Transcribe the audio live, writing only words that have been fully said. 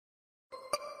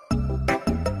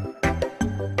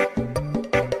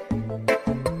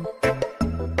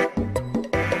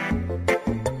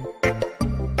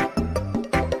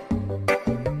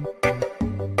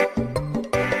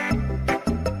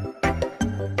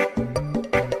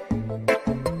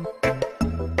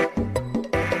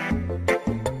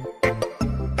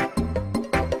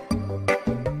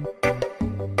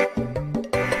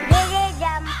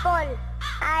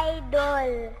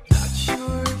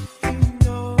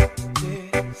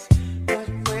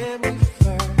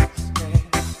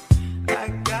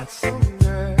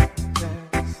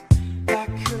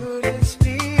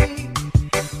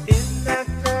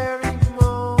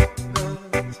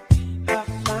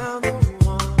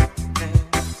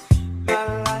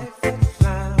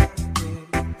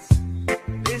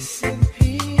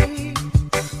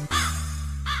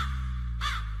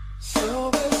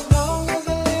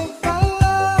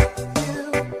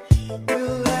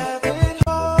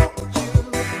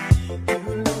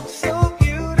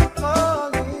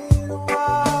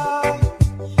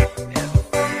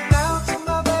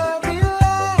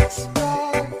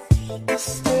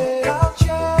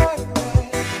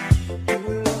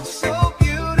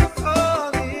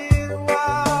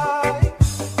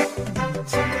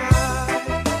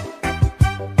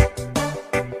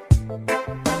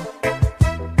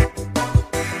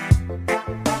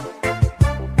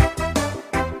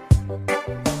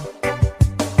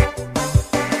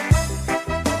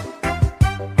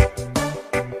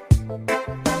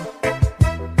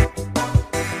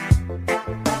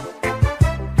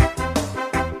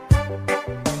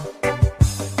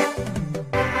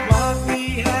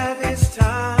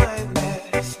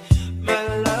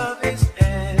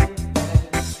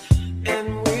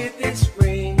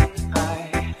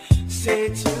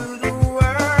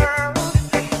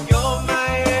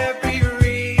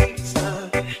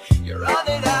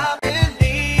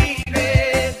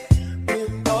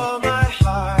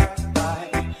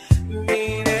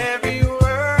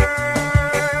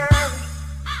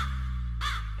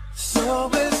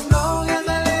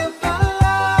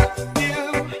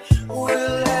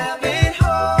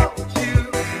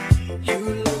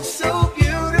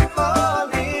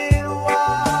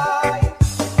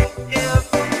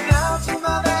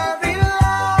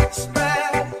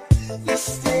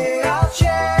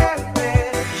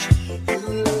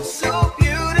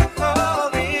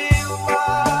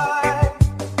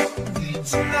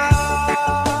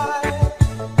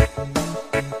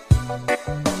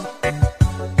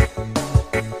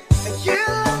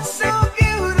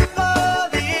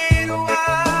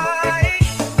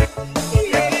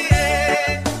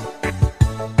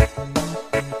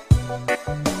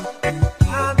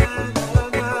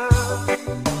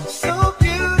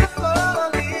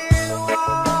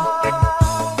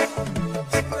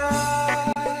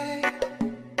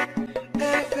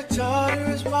daughter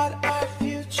is what our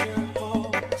future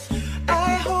holds.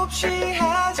 I hope she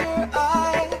has your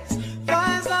eyes,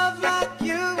 finds love like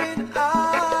you and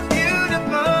I.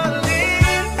 Beautifully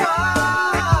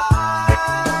white,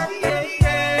 yeah,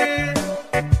 yeah.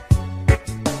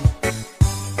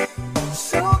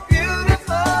 So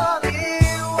beautifully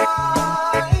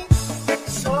white.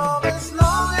 So as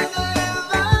long as I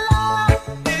love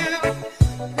you,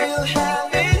 we'll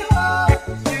have it hold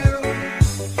you.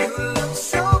 You look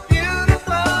so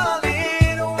beautifully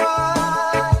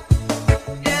white.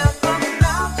 And from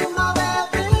now to my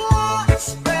very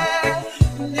last breath,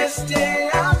 this day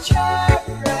I'll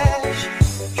cherish.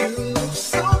 You look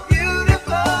so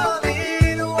beautifully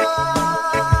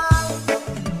white.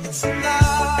 It's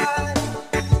not,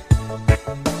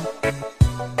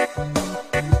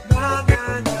 na na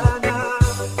na na.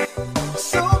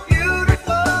 So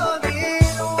beautifully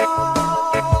white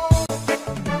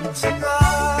tonight.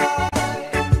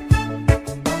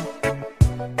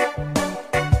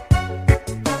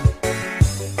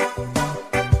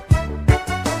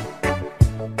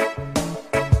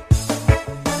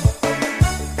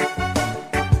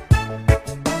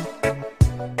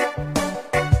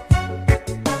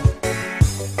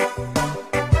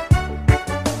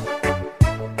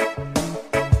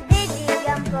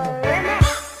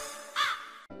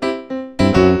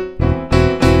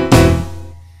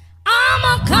 I'm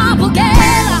a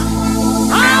capoeira,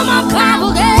 I'm a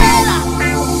capoeira,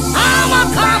 I'm a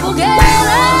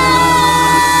capoeira.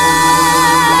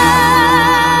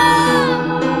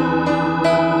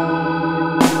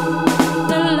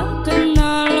 Dalaga na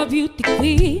beauty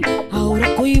queen, aura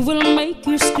ko'y will make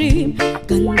you scream.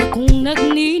 Ganda kong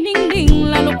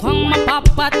nagniningning, lalo kang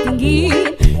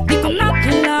mapapatingin. Di ko na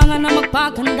kailangan na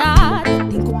magpaganda,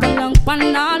 dating ko palang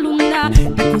panalo na.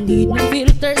 Di ko need na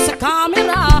filter sa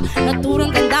camera,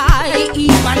 naturang ganda ay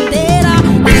ibandera.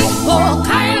 Di ko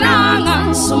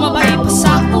kailangan sumabay pa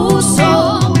sa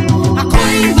uso,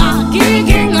 ako'y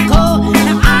magiging ako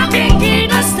ng aking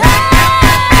ginasta.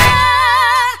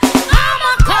 I'm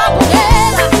a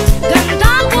capoeira,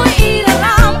 ganda ko'y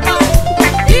irarampa,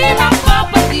 di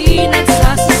mapapatinag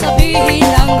sa sasabihin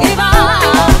ng iba.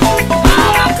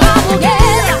 I'm a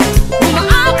capoeira,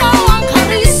 umaapaw ang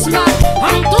karisma,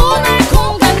 ang tunay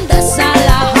kong ganda sa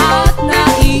lahat na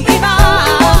iiba.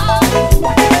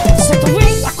 Sa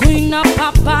tuwing ako'y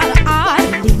napaparaan,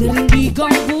 dinig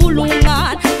ang bulungan,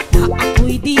 na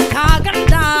ako'y di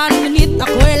kaganda, ngunit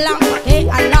ako'y lang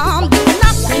pakialam. Di ko na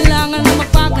kailangan na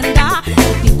magpaganda,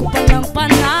 di ko palang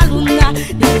panalo na.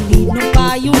 Di ko need ng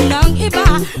payo ng iba,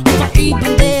 upang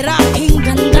ibandera aking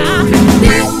ganda.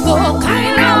 Di ko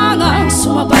kailangan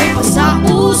sumabay pa sa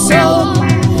uso,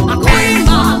 ako'y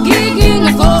magiging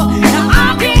ako ng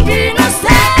aking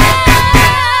ginasta.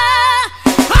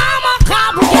 I'm a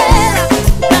capoeira,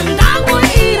 ganda ko'y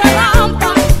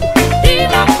irarampa, di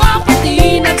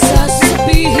mapapatinag sa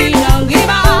sasabihin ng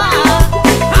iba.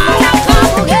 I'm a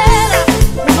capoeira,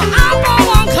 umaapaw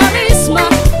ang karisma,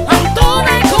 ang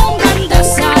tunay kong ganda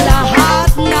sa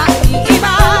lahat na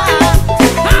iiba.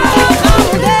 I'm a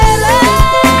capoeira,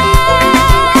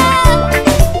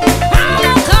 I'm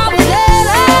a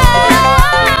capoeira.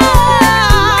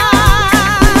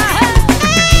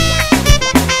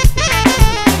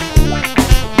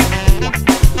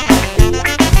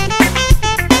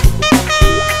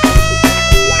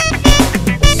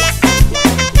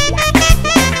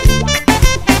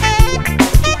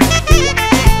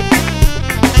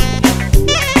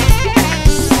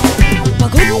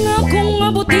 Pagod na akong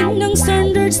abutin ng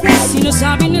standards na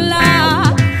sinasabi nila.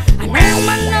 Ano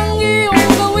man ang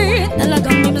iyong gawin,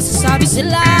 talagang may masasabi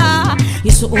sila.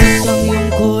 Isuot lang yung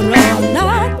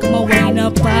corona, kumaway na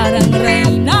parang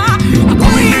reyna.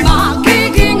 Ako'y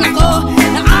magiging ako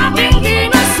ng aking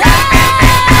ginasa.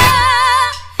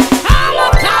 I'm a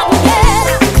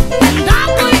capoeira, ganda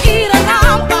ko'y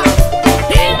irarampa,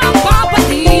 di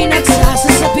mapapatinag sa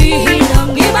sasabihin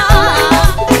ng iba.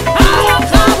 I'm a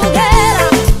capoeira,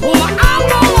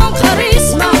 umaapaw ang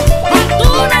karisma, ang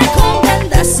tunay kong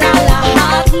ganda sa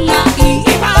lahat na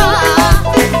iiba.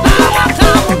 I'm a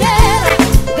capoeira,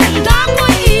 ganda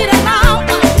ko'y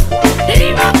irarampa,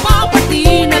 di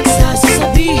mapapatinag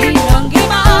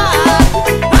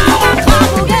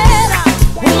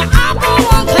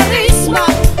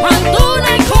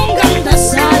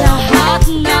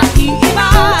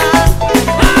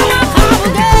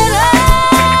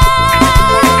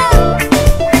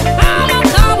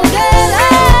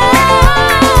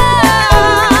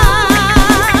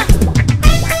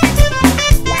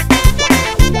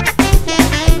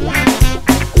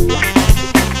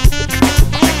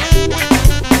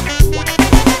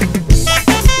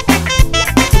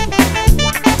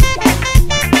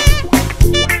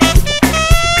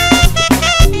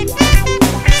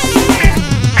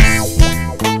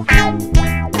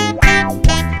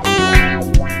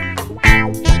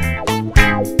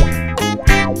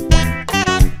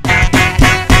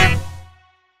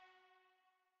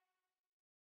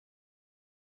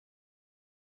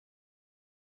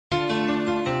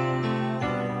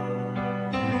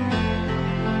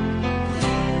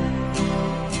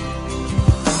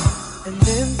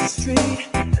street,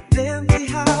 an empty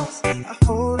house I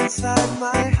hold inside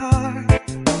my heart.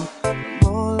 I'm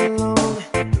all alone,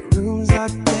 the rooms are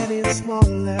getting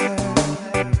smaller.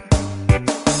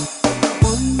 I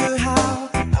wonder how,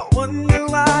 I wonder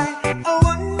why, I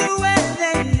wonder where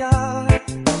they are.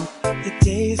 The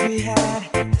days we had,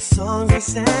 the songs we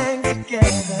sang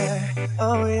together.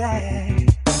 Oh yeah.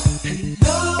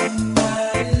 Hello,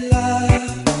 my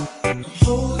love, I'm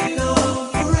holding on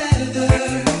forever,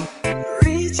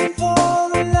 reaching for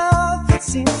a love that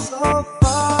seems so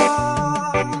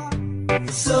far.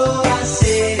 So I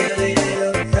say a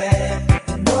little prayer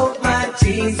and hope my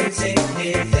dreams will take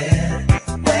me there,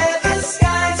 where the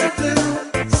skies are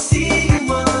blue, to see you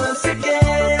once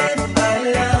again, my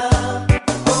love.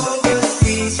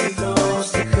 Overseas from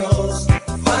coast to coast,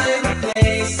 find a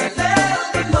place I love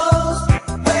the most,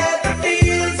 where the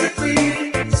fields are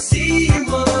free, to see you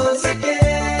once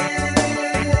again,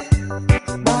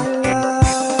 my love.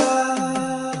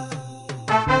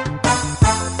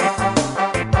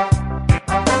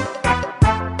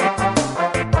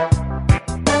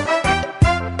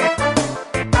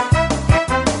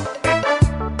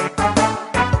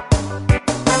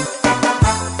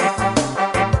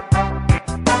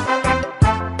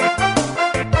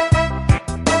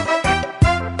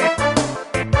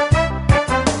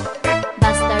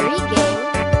 Basta Reggae,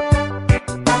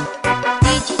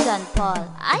 DJ Don Paul,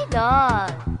 Idol.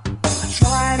 I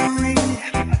try to read,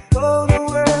 I go to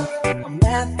work, I'm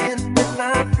laughing with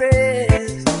my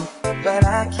friends, but I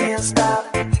can't stop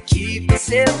to keep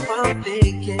myself from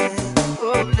thinking.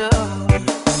 Oh no.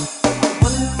 I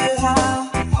wonder how,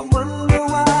 I wonder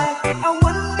why, I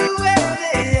wonder where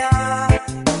they are.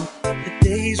 The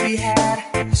days we had,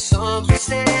 the songs we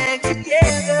sang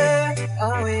together.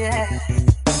 Oh yeah.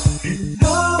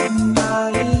 Oh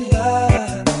my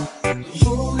love,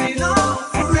 holding on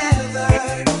forever,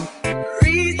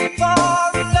 reaching for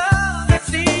a love that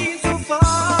seems so far.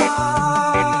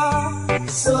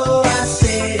 So I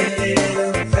say a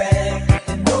little prayer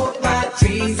and hope my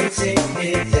dreams will take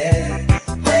me there,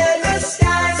 where the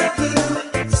skies are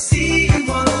blue, to see you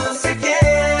once again.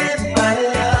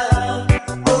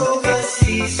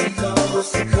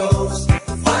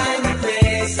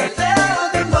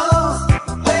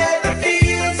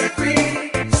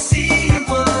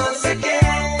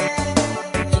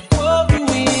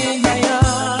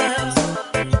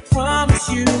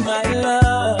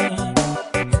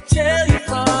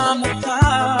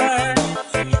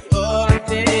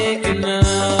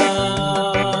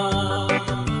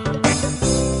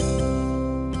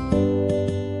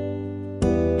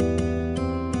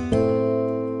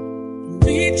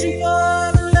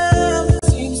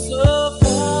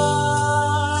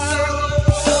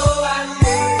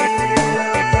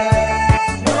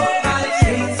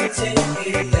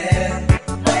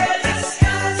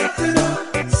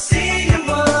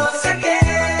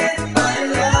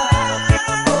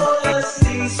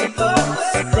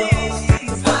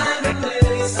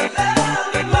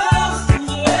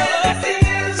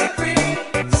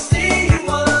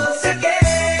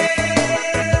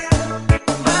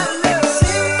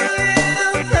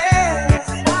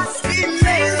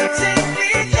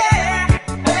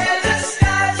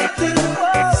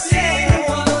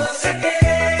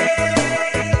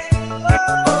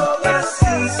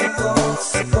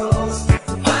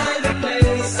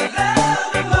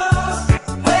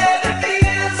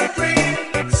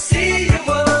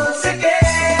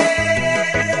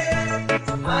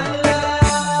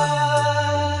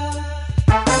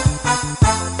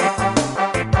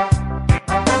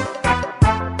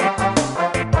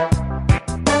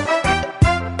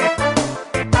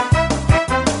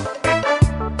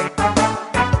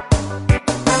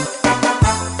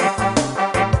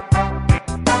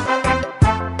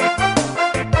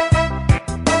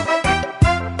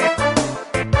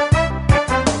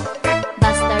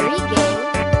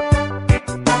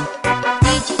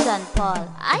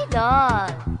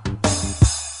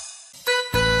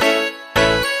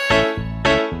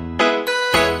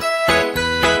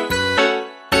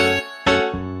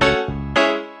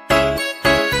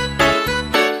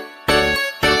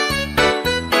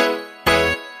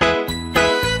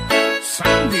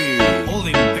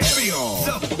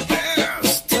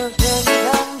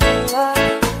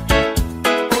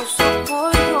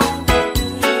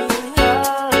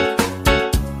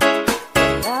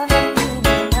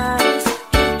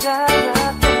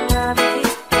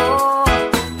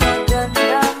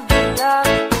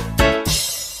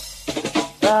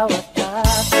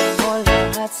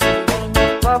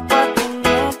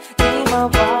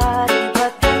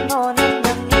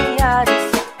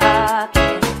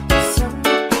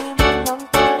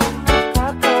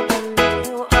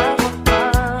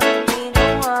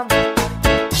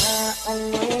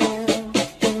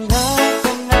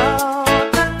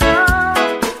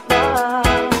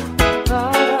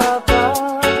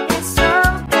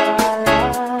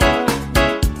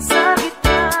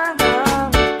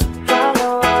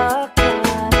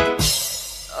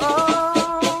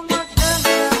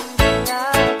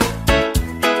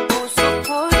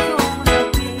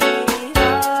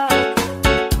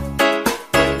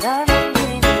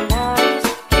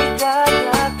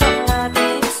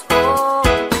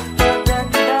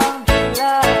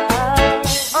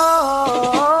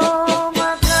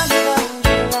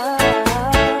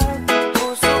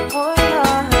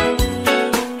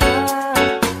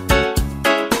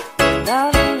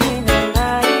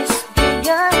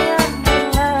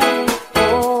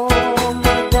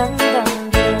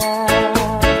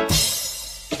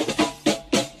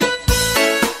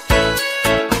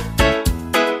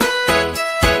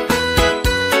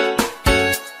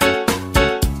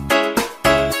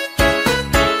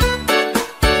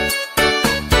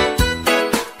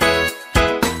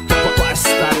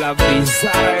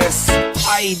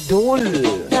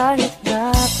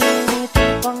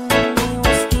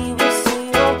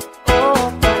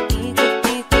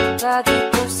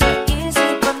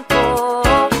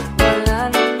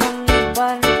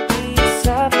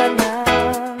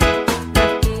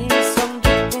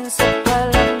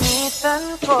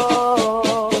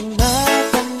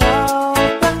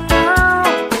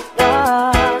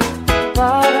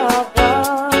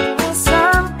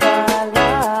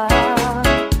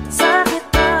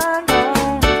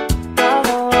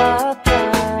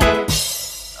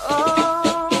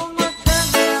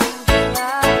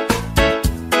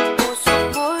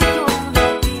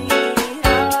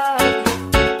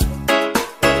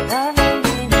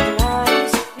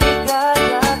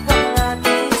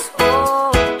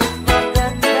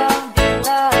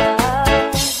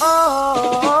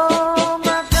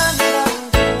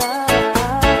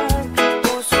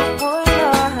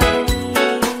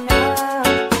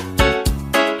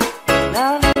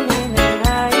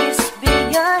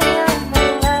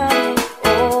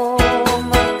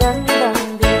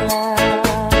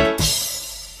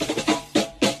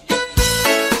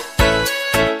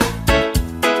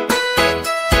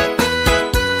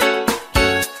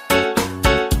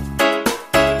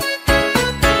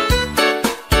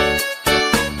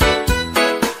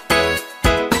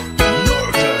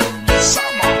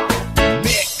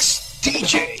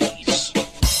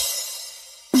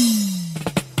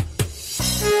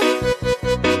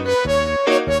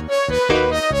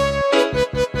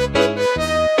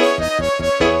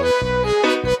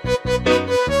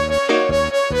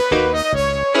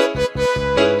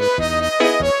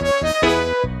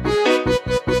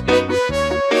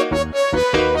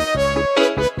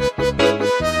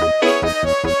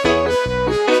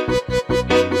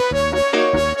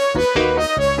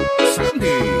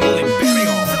 Sandy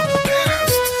Limperio, the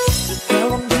best. Ikaw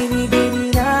ang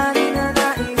binibini na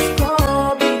ninanais ko,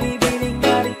 binibining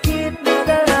marikit na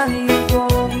dalangin ko.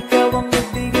 Ikaw ang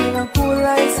nagbigay ng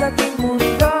kulay sa aking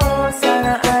mundo,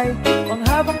 sana ay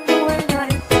panghabang buhay na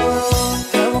ito.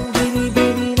 Ikaw ang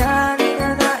binibini na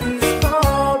ninanais ko,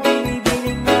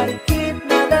 binibining marikit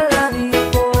na dalangin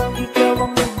ko. Ikaw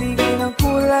ang nagbigay ng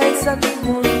kulay sa aking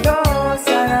mundo,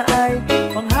 sana ay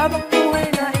panghabang buhay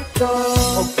na ito.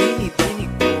 O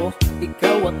binibining ko,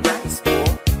 ikaw ang nais ko,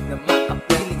 na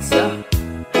makapiling sa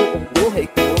buong buhay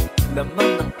ko. Laman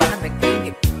ng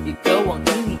panaginip, ikaw ang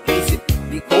iniisip.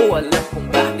 Di ko alam kung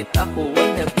bakit ako ay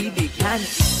nabibigyan.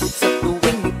 Sa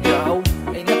tuwing ikaw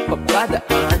ay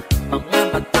napapadaan, mga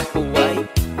mata ko ay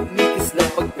kumikisla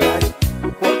pagkat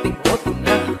hoting-hoting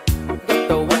na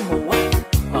katawan mo at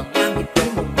mga ngiti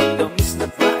mong madamis na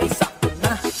ba ay sakto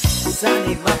na.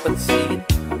 Sana'y mapansin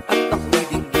at ako'y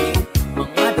dinggin,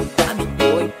 mga damdamin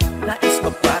ko'y nais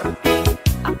maparating.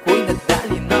 Ako'y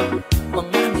nagdali na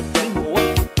mga ngiti mo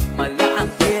at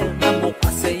malaanghel na mukha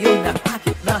sa'yo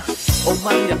nakakit na. O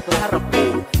Maria Clara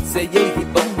ko, sa'yo'y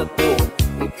hibang na to.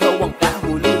 Ikaw ang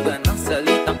kahulugan ng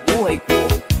salitang buhay ko.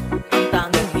 Ang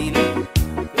tanging hiling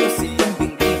kasi yung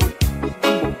binggit,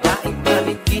 ang babaeng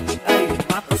maligit ay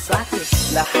mata sa'kin.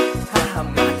 Lahat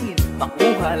hahamakin,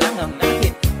 makuha lang ang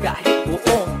natin. Kahit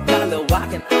buong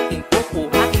kalawakan aking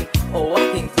kukuhain. O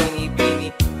aking binibini,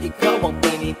 ikaw ang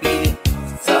pinipili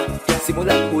sa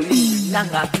simula't huli ng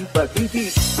aking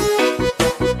pag-ibig.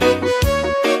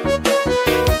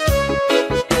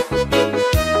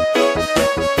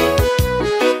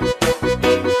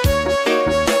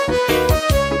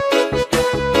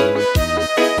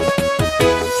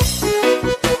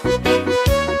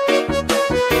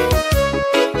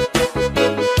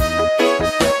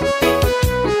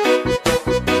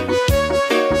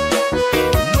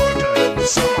 Northern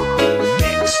Summer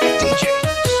Mix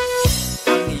DJs.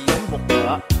 Ang iyong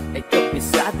mukha ay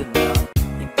kabisado na,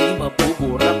 hindi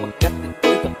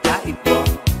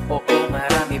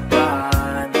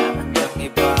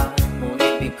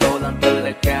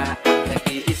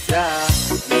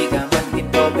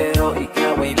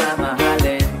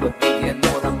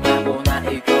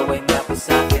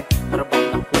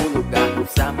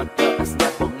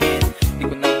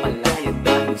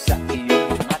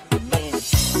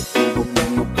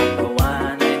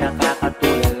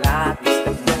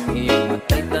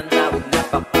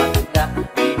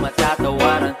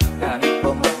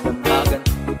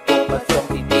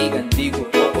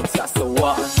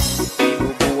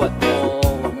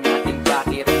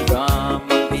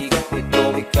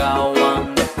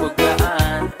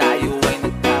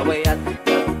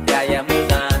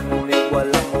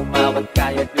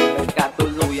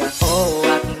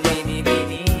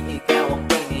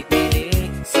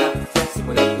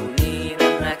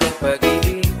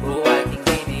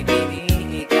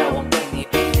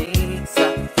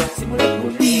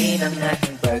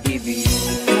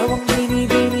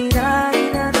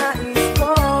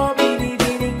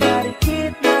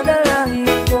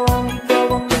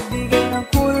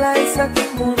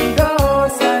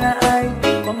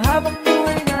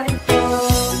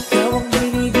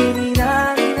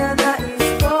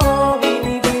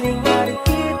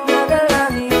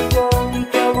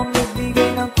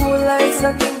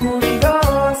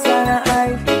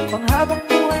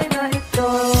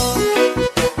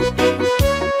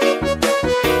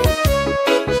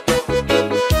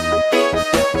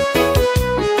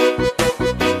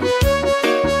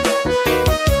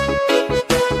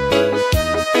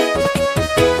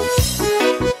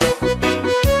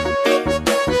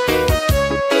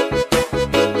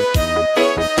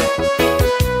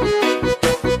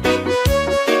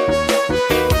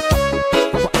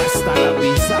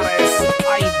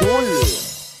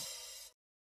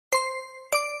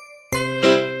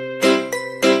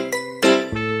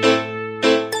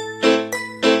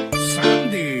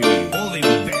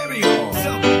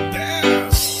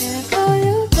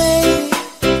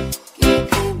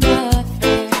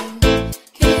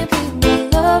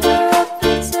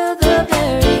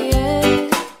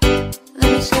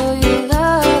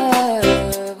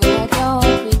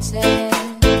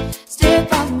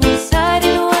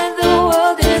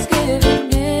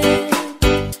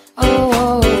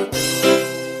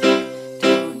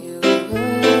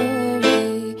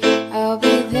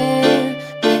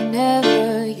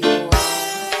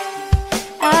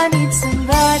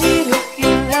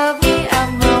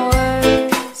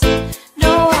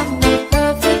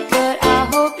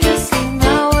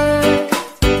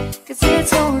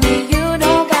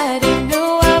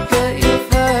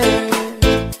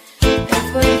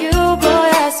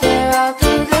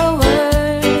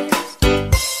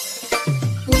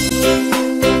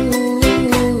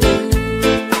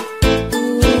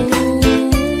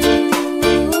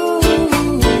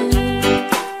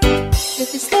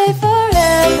stay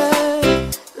forever.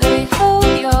 Let me hold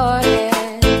your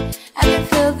hand. I can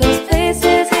feel those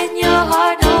places in your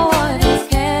heart no one else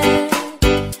can.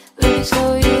 Let me show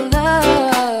you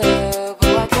love,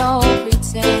 oh I don't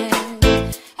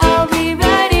pretend. I'll be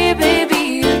right here, baby,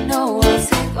 you know I'll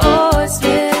sink or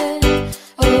swim.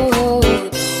 Oh,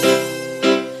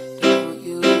 don't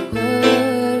you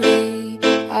worry,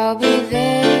 I'll be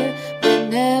there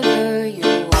whenever you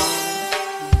want.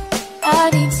 I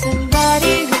need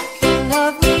somebody who can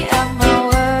love me at my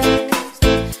worst.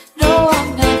 No, I'm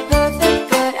not perfect,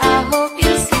 but I hope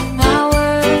you see my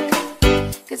worth.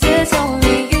 'Cause there's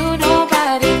only you,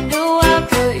 nobody knew I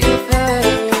put you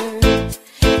first.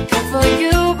 And for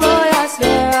you, boy, I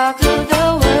swear I'll do the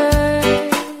work.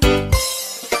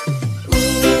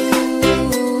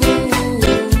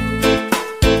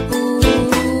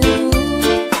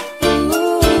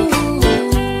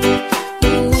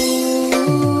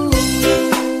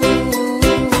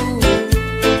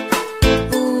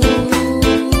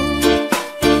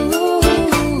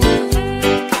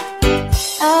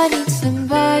 I need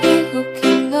somebody who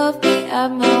can love me at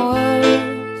my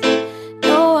worst.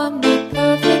 No, I'm not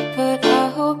perfect, but I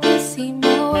hope you see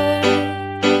my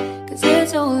worth. 'Cause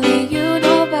there's only you,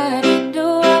 nobody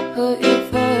knew I put you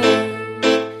first.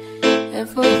 And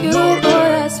for you, boy,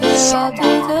 I swear I'll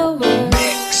do the work.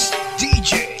 Mix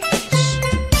DJs.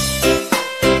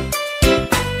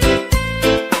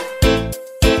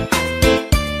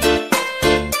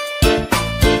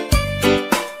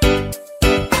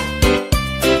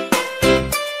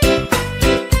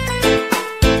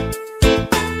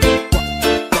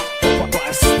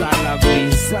 Basta la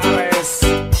Bizares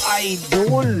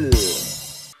Idol.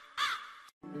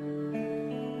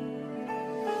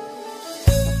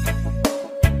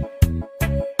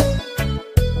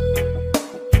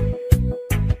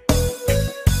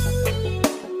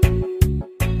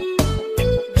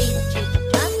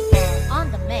 On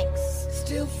the mix.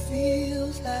 Still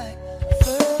feels like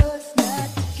first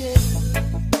night together.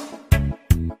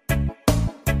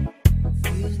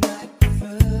 Feels like the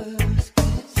first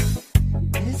kiss.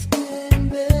 It's getting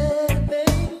better,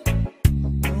 baby.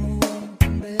 No one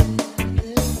can better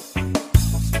this.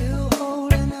 Still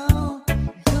holding on,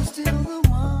 you're still the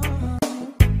one.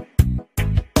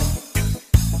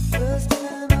 First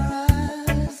time our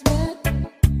eyes met,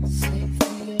 same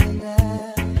feeling I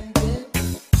get.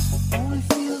 Only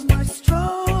feels much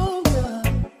stronger.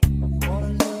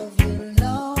 Wanna love you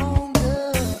longer.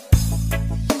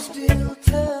 You still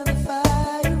turn the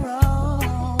fire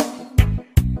on.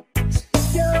 If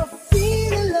you're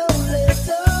feeling lonely,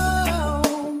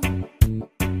 don't.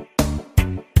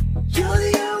 You're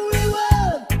the only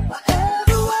one I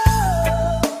ever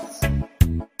was.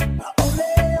 I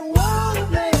only wanna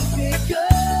make it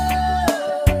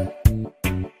good.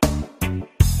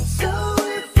 So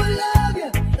if I love you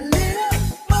a little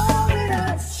more than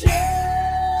I should,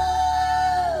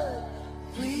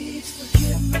 please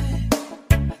forgive me.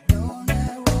 I know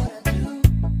not what I do.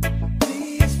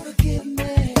 Please forgive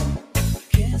me.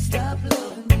 Can't stop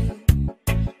loving you.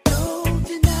 Don't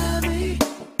deny me.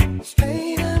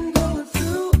 Strain I'm going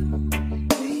through.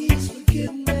 Please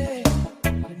forgive me. I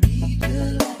need you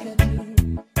like I do.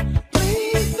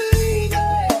 Please believe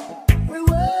me. Every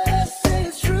word I say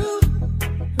is true.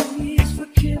 Please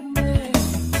forgive me.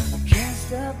 Can't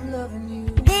stop loving you.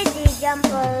 Dizzy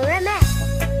Jumper Remix.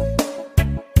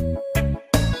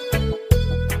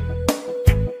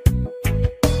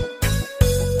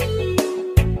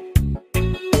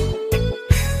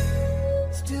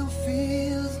 Still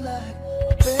feels like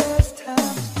our best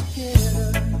times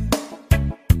together.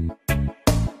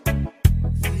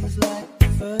 Feels like the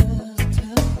first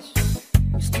touch.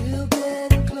 We're still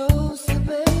getting closer,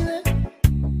 baby.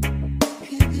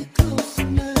 Can't get closer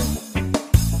now.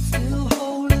 Still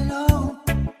holding on.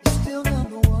 You're still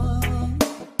number one.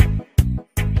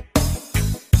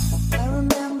 I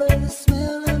remember the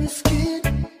smell of your skin.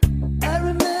 I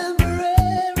remember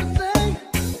everything.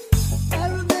 I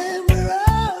remember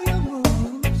all your moves.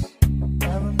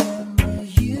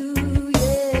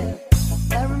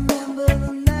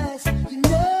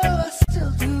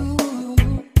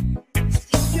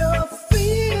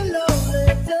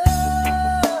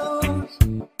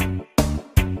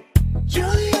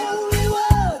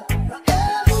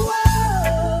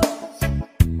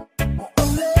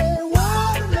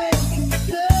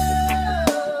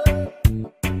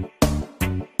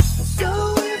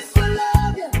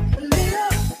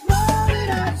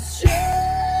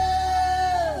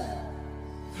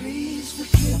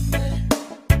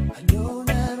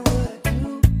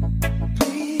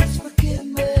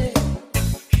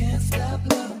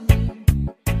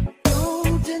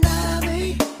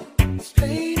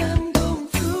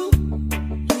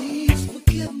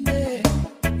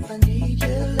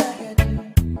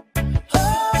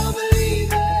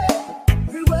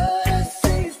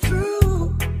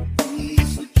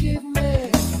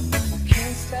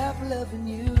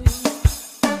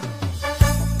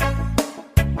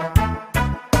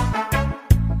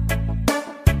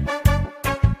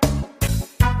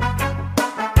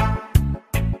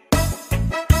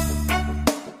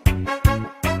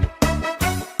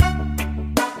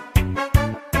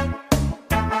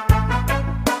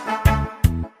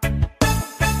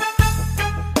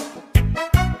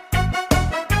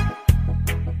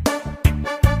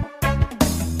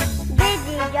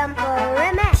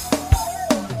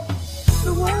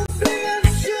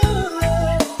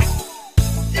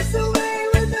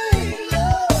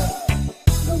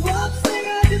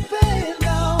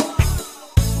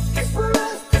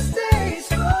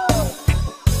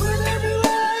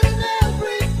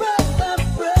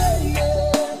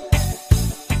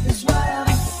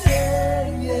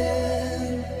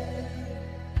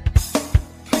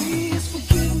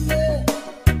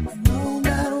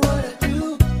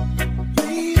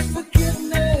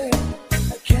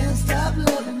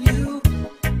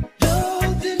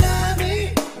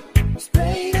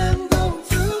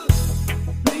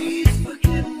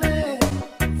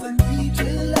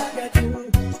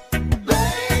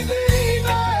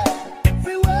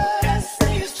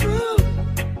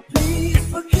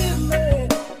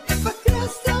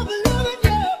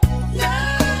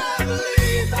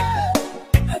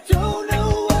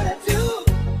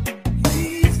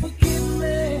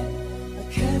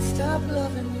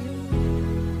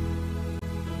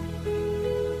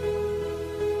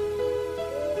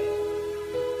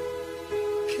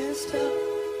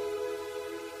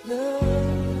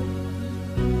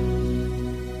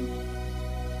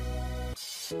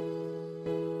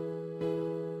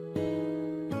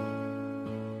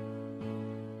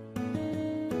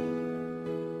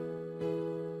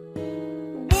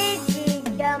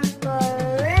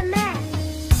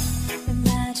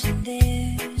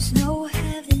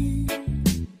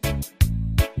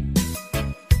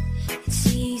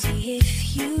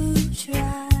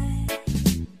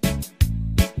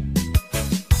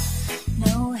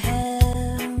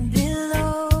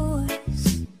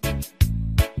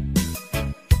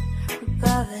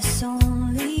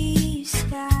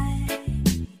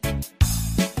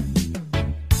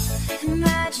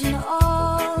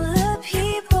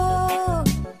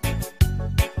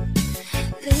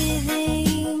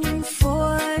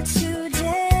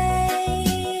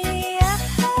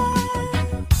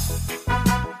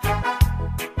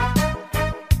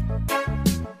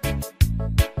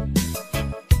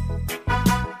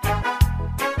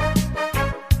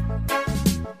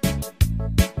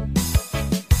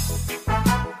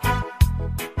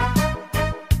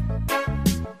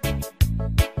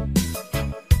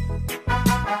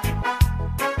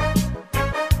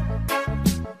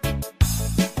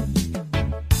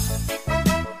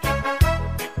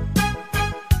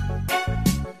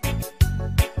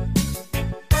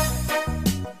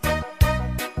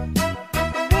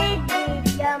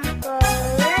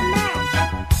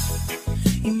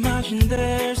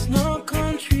 There's no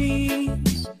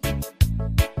countries.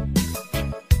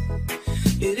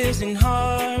 It isn't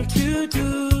hard to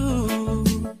do.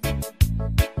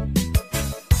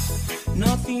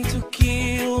 Nothing to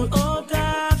kill or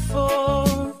die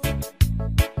for,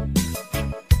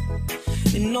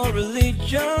 and no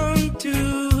religion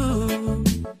too.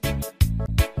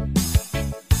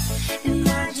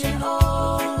 Imagine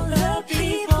all the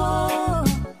people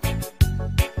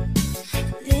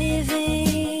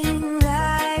living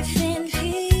life in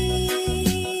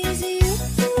peace.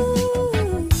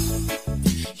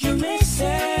 You may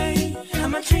say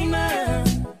I'm a dreamer,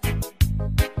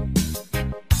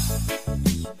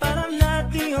 but I'm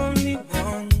not the only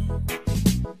one.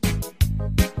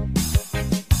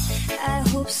 I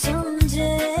hope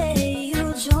someday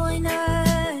you'll join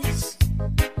us,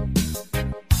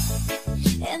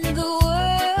 and the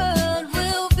world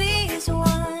will be as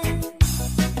one.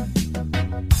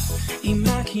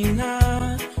 Imagina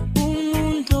un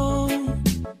mundo.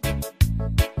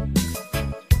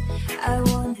 I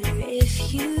wonder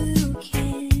if you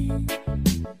can.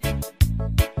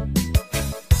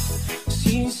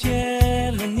 Sin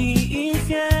cielo ni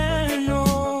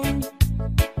infierno,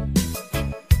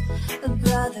 a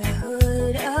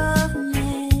brotherhood of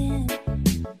men.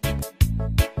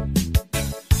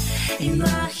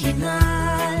 Imagina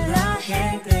la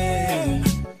gente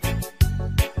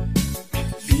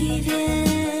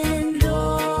viviendo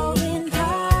en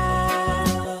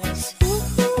paz.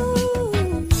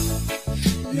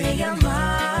 Me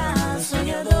llamas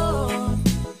soñador.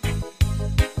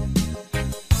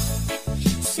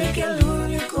 Sé que el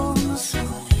único no soy.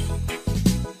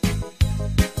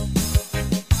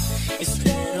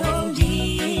 Espero un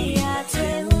día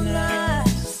te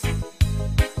unas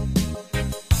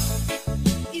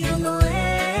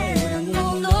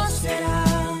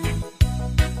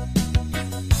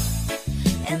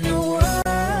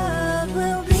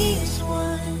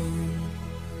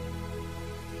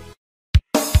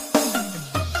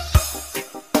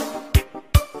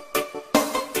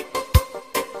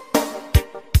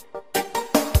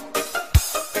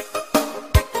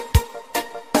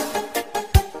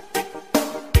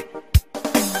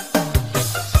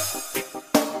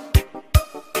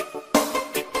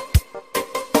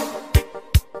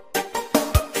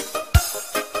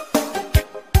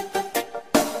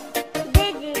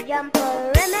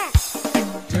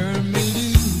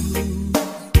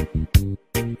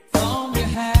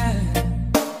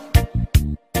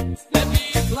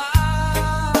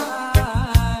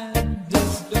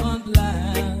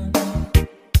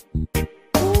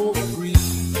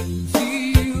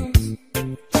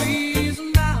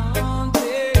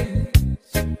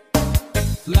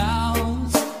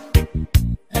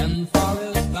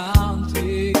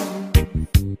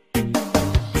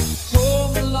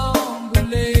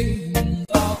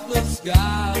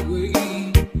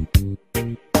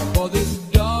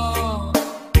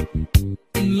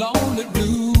only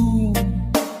bloom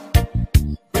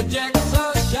projects a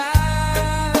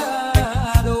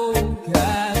shadow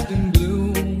casting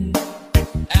gloom,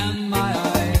 and my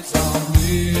eyes are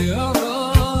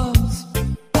mirrors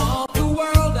of the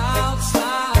world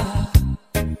outside,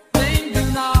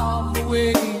 thinking of the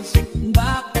ways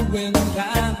that the wind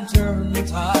can turn the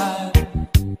tide.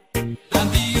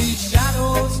 And these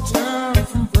shadows turn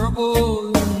from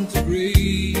purple into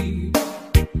green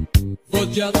for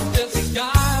just this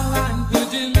skyline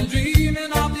pigeon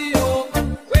dreaming of the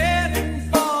open, waiting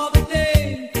for the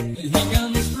day that he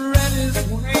can spread his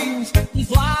wings and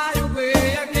fly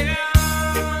away again.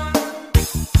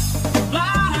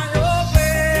 Fly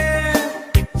away,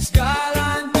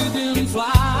 skyline pigeon,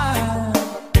 fly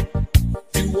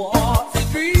towards the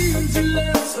dreams you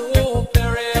left so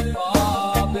very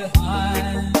far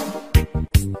behind.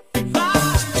 Fly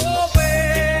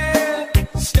away,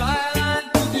 skyline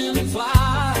pigeon,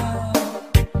 fly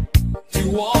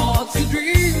towards the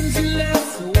dreams you left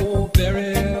so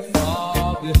very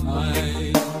far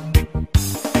behind.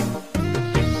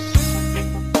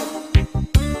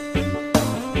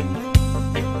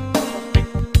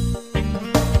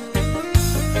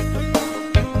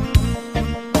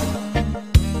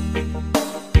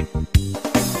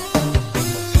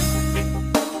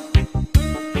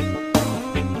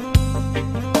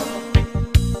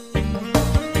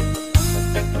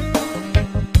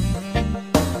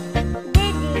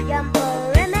 Dizzy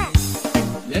Jumper Remix.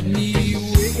 Let me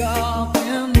wake up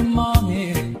in the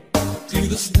morning to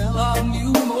the smell of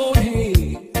new mown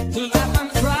hay, to laugh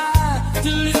and cry, to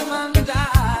live and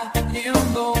die in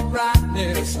the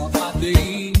brightness of my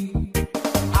day.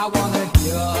 I wanna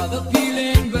hear the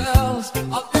pealing bells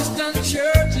of distant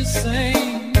churches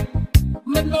sing,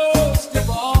 but most of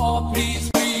all, please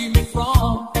free me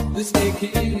from this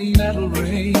aching metal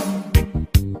rain,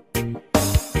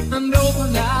 and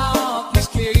open out this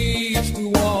cage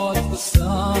towards the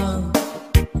sun.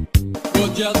 For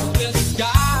just this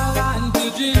skyline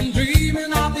pigeon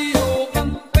dreaming of the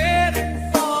open, waiting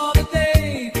for the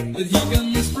day that he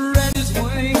can spread his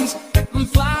wings and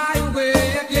fly away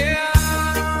again.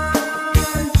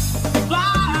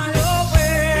 Fly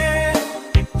away,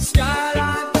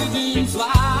 skyline pigeon,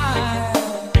 fly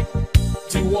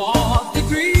towards the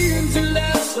dreams you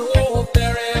left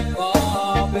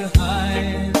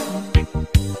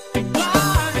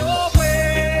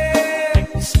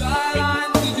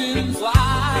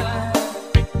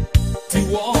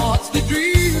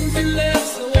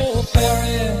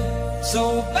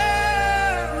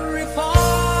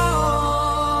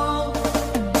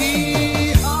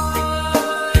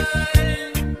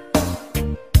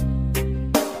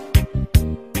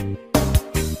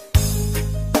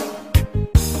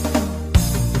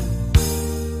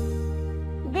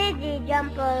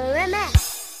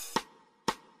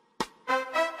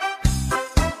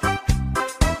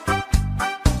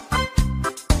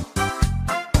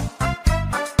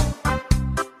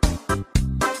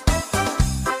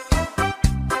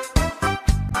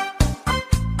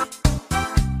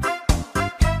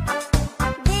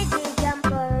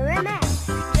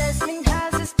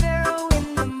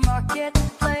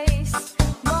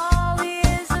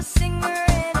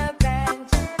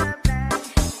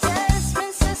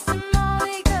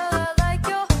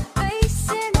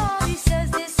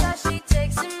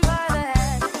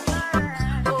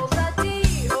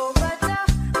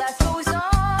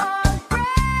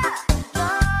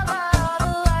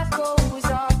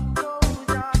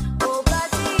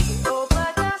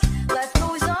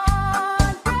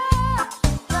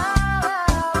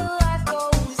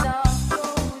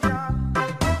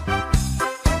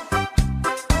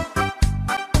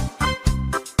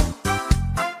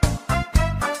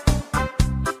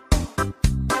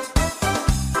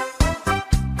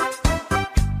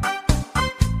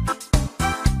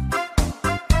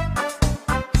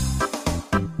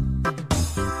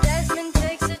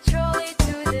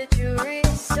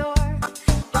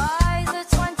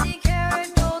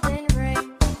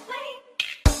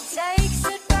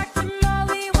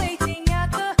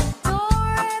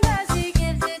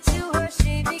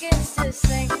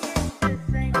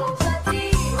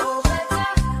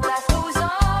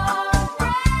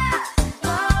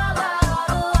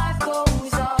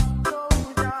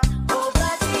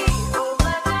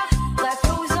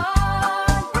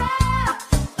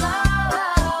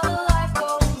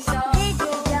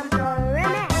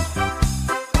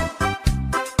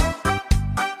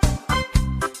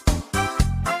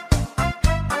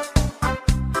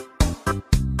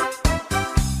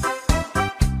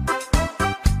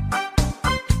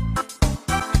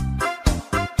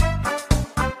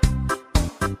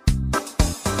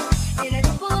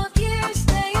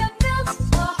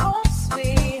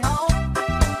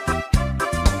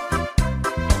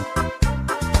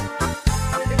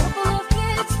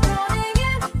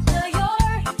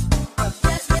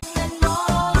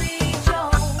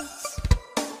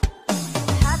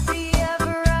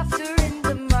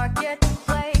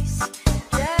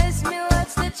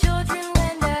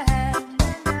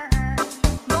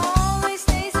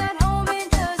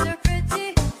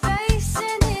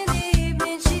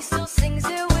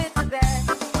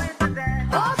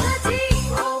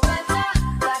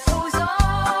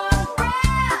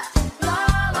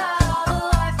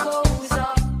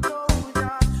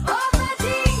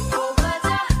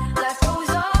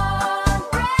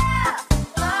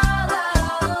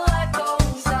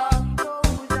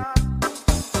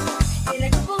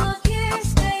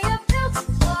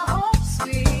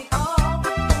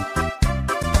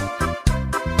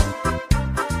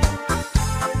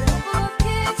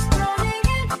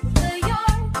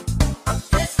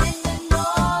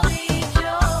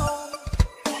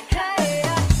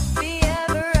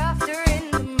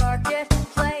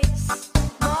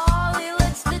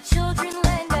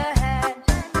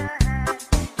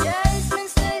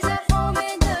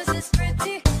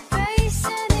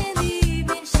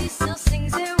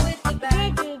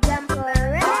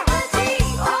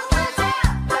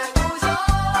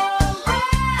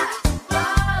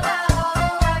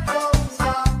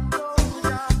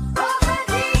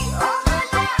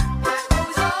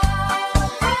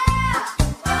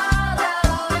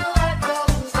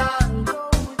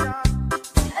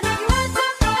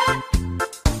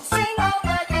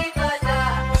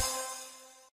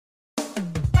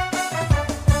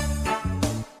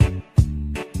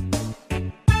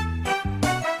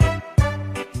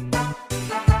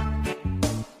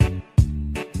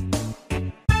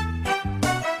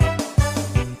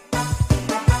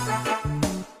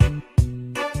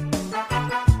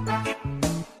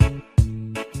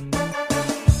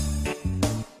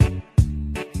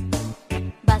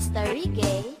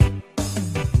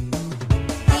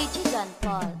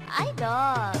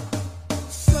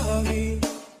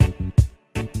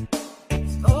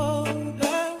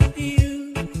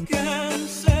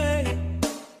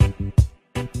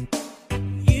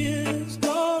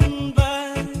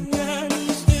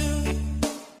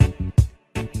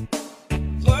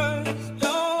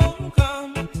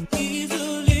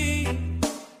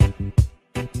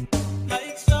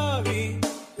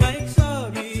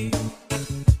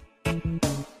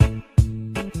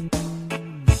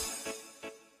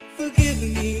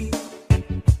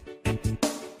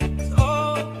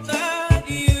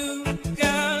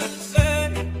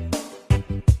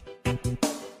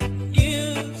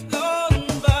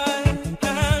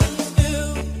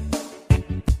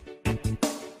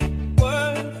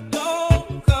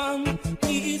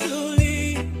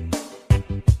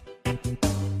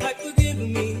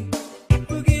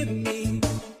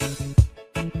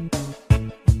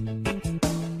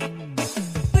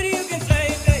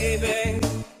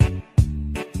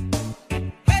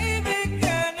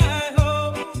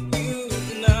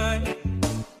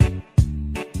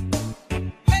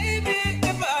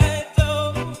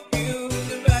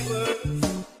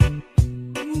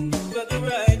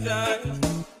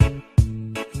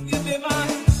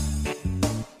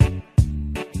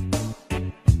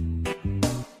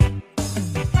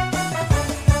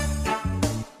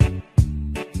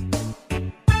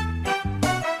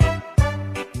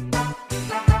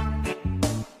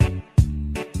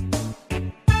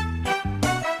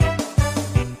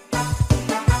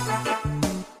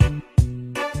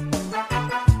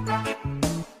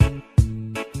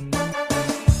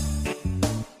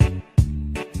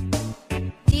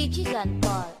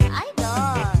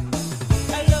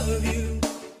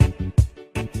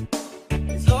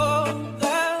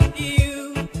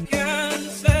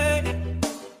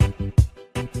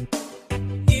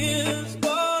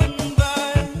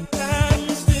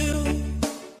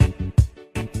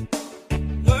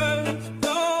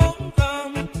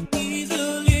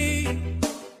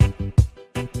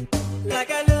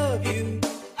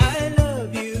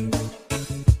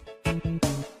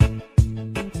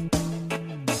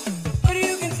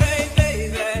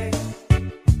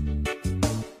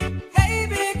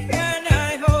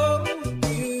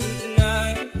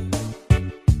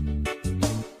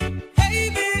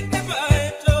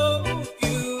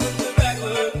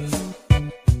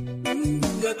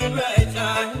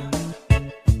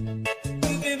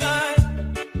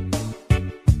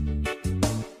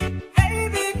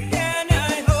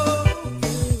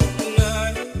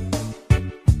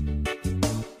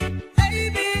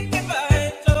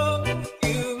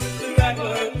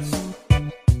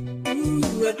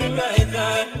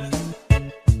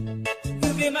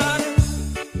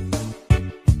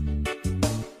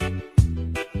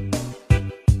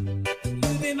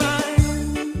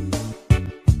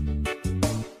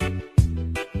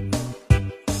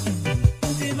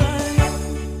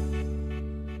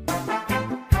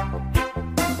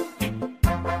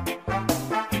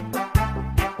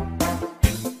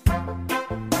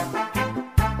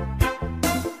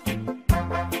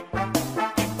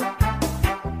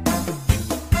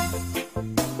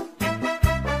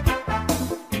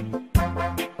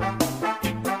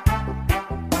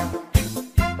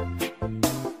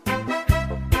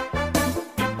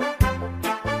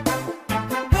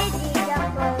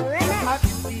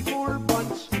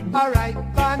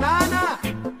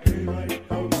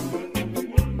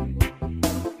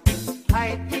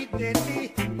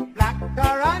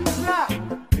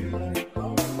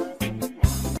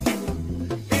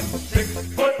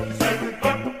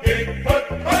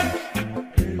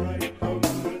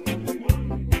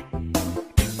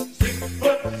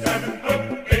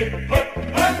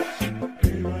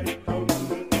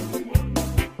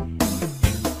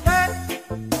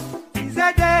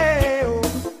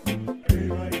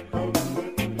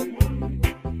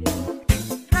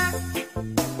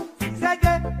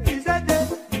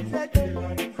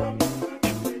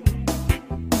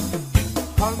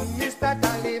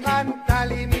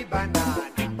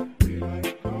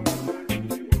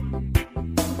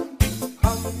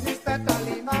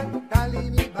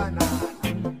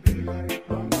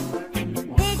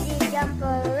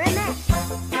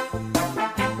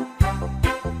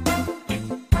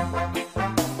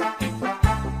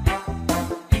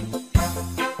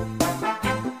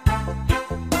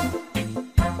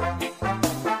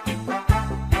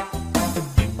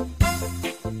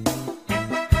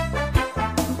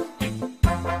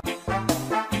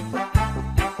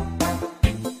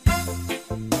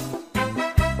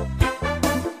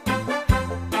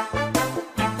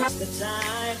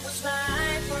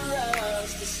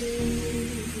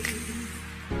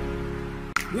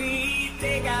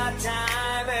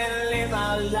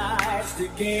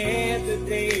together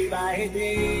day by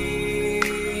day.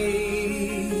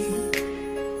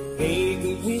 Make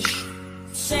a wish,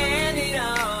 send it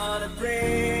on a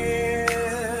prayer.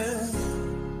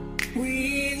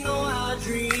 We know our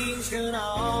dreams can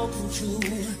all come true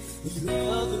with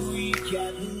love that we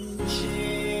can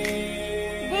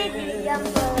share. Reggae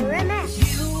Jumbo Remix.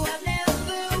 You have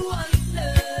never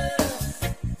wondered,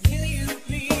 will you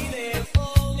be there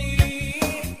for me?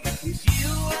 If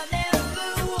you have never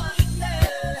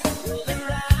wondered, you're the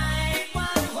right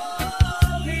one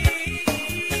for me.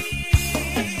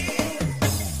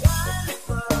 One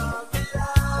for the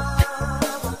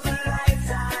love of a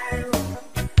lifetime,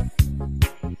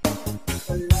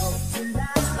 a love to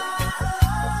last my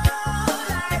whole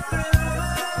life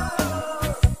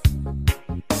through.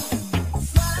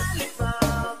 Finally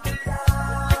found the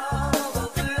love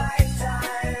of a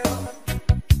lifetime,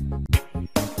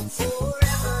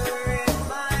 forever in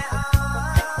my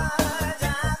heart.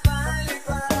 I finally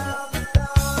found the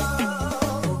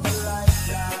love of a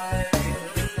lifetime.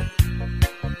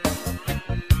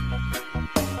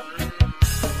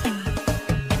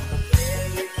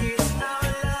 Every kiss, our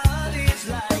love is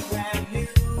like brand new,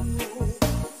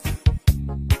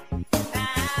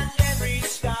 and every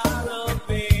star up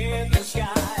in the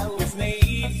sky was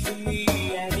made for me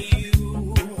and you.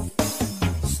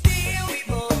 Still, we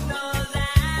both know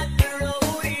that the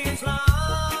road is long.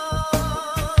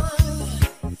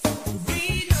 We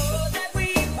know that we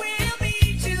will be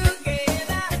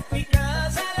together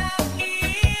because our love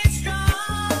is strong.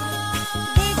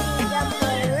 Reggae Jumbo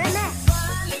Remix.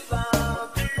 Finally found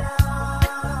the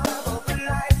love of a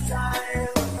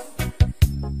lifetime,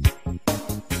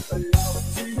 a love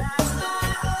to last my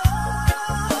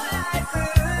whole life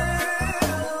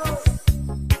through.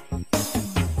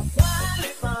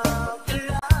 Finally found the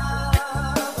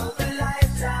love of a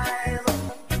lifetime,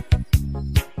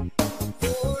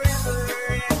 forever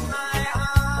in my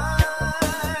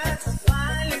heart.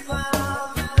 Finally found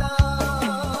the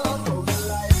love of a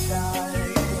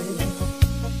lifetime.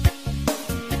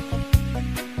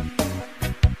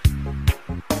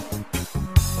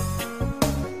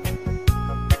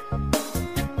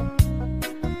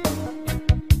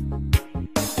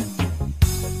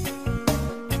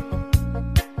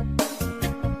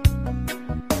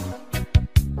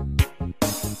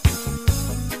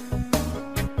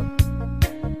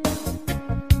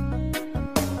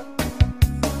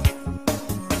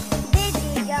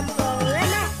 Reggae Jumbo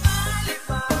Remix. Finally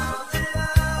found the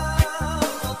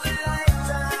love of a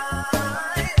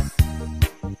lifetime,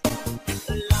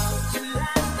 a love to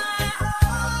last my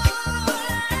whole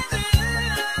life through.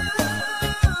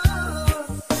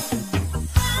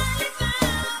 Finally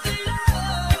found the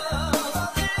love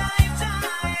of a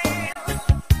lifetime,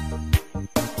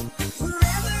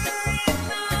 forever in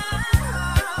my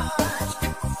heart.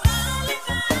 Finally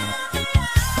found the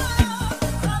love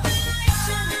of a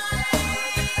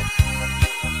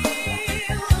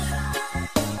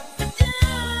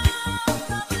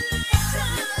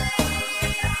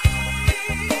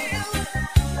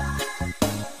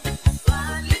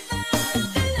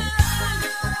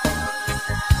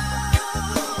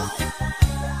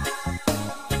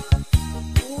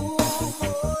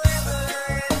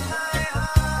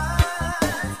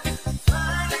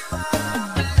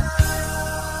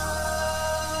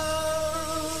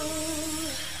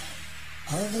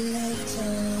of a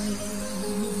lifetime.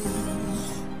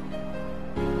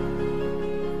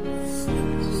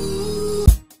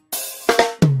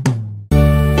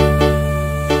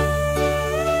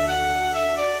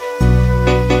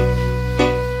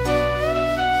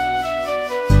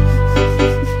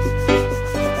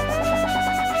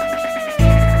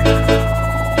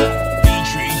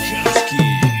 DJ Chesky.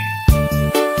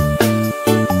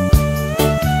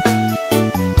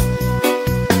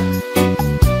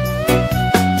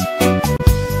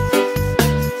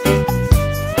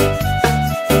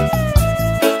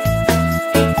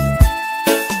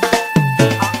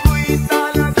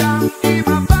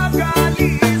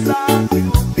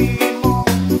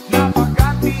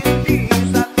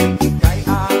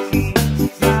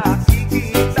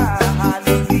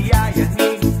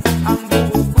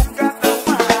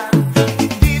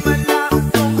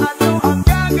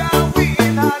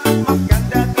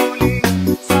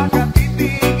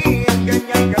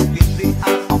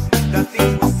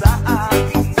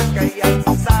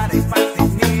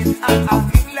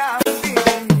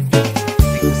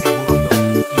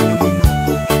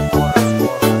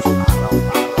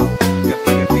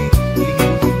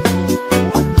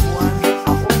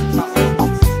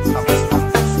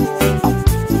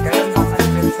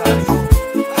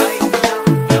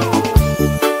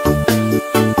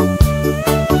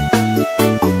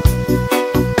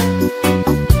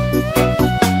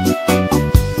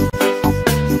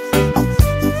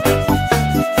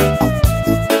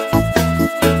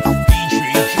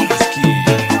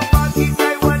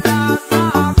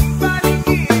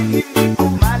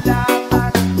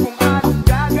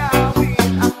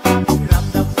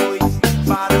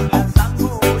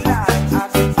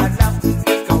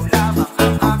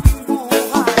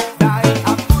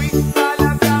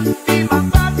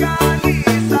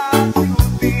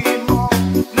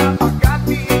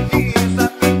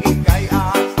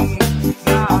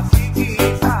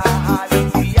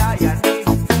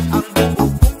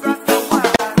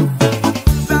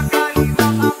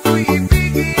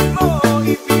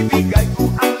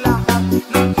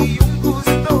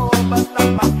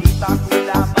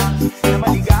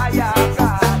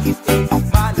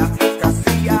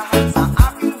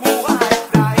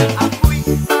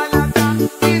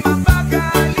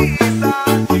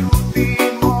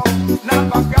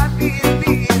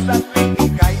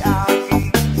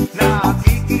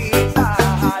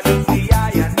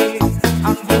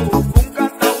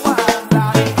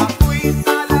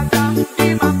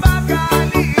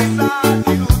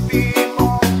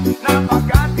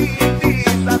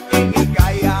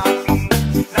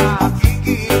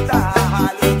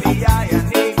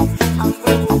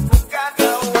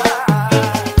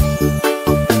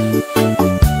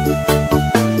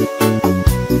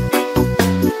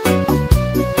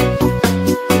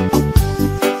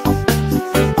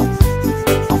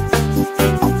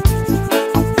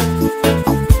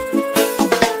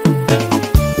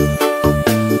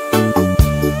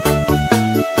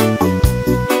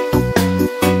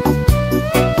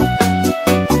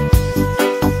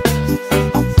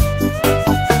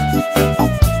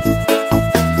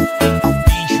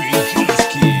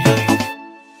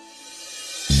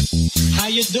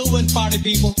 party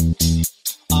people.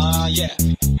 Yeah.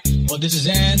 Well, this is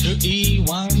Andrew E.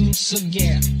 once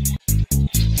again.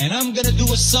 And I'm gonna do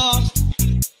a song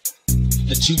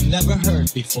that you've never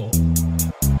heard before.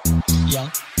 Yeah.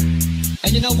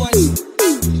 And you know what?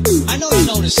 I know you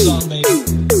know this song, baby.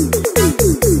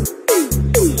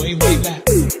 Way, way back.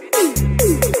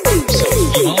 So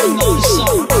you all know the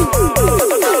song.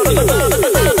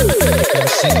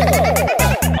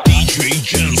 DJ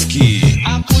Jansky.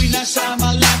 Ako'y nasa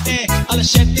Malate, alas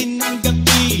 7 ng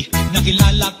gabi.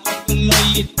 Nakilala ko tuloy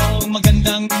itong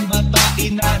magandang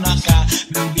babae na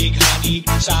nakalubighani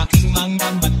sa aking mga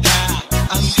mata.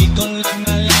 Ang di ko lang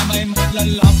alam ay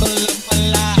maglaloko lang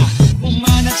pala.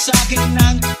 Umanat sa akin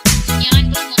ng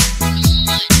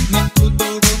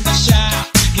nagtuturo na siya.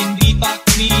 Hindi pa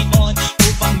kunion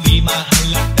upang di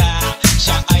mahalata.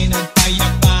 Siya ay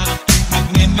nagpayapa,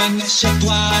 nagmemene siya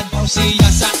tuwad o siya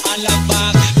sa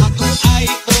alabang. Ako ay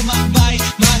tumabay,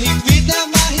 mahigpit na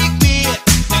mahigpit.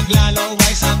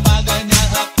 Naglalaway sa bagay na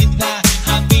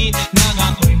hapit nang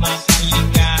ako'y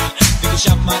makalinga. Di ko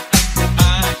siya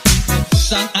matagpuan.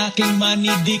 Sa aking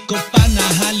mani di ko pa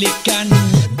nahalikan.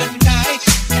 The night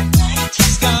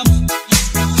has come.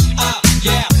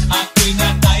 Yeah, ako'y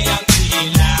natayang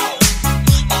ilaw.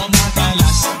 O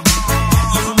madalas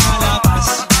lumalabas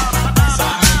sa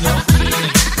iyo.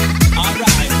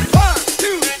 Alright. 1,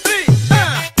 2, 3.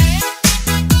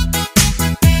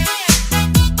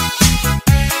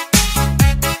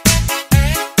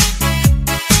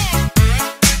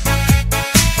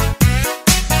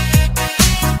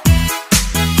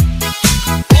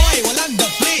 Boy, walang the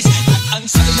place. At ang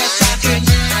sabi niya sa akin,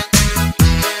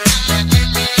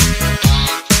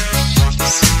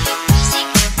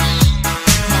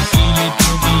 makinig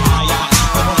ko bihaya,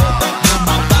 pumutot at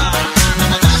lumaba. Na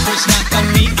matapos na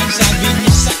kami, ang sabi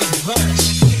niya sa verse.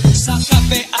 Sa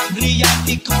kape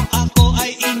Adriatico ako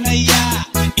ay inaya.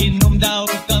 Inom daw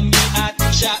kami at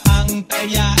siya ang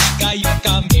taya. Kaya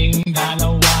kaming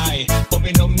dalaway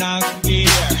uminom ng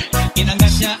beer.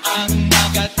 Inangat niya ang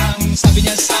magat. Ang sabi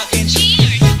niya sa akin,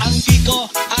 ang di ko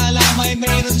alam ay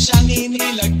meron siyang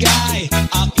inilagay.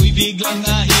 Ako'y biglang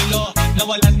nahilo,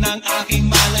 nawalan ng aking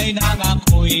malay nang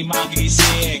ako'y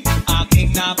magising.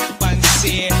 Aking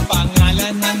napansin,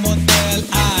 pangalan ng motel,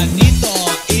 Anito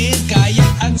Inn. Kaya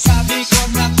ang sabi ko,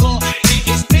 nako,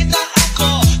 i-street na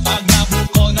ako. Pag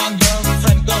nabuko ng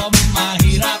girlfriend ko,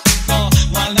 mahirap ko.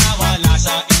 Wala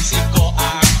sa isip ko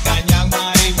ang kanyang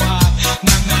maiwag.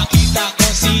 Nang nakita ko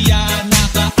siya,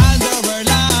 naka-underwear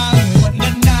lang. The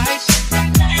night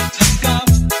has come.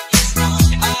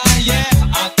 Yeah,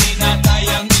 at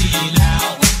tinatayang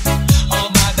ilaw. O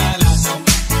madalas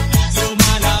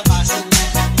lumalabas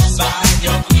sa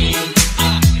inyong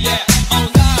yeah. Oh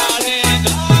darling,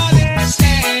 darling,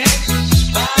 stand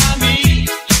by me.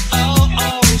 Oh,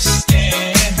 oh,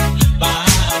 stand by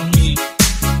me.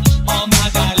 O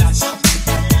madalas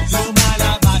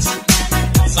lumalabas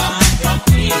sa inyong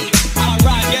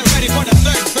alright, get ready for the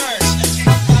third verse.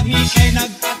 Kami ay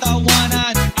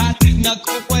nagtatawanan at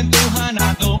nagkukwentuhan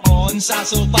na doon sa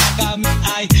sopa. Kami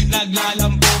ay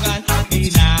naglalampungan ang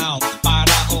ilaw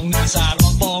para kung nasa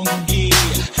romponggi.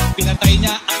 Pinatay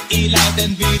niya ang ilaw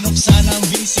then binuksan ang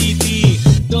VCD.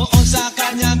 Doon sa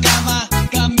kanyang kama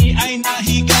kami ay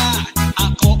nahiga.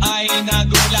 Ako ay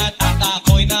nagulat at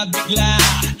ako'y nabigla.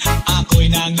 Ako'y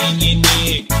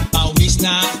nanginginig, pawis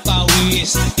na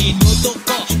pawis. Tinutok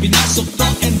ko, pinasok ko,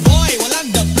 and boy, walang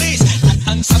the place. At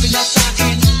ang sabi niya sa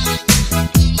akin,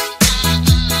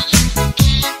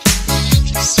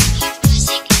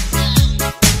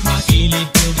 makilig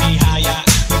ko bihaya,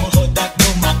 lumuhod at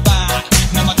lumapa.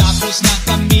 Na matapos na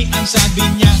kami, ang sabi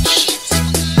niya,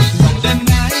 the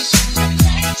night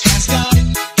has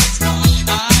come.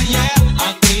 Yeah,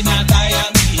 at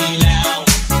tinatayang ilaw.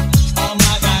 O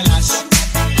madalas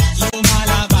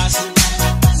lumalabas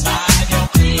sa inyong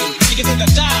crew. Take it to the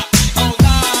top. Oh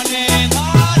darling,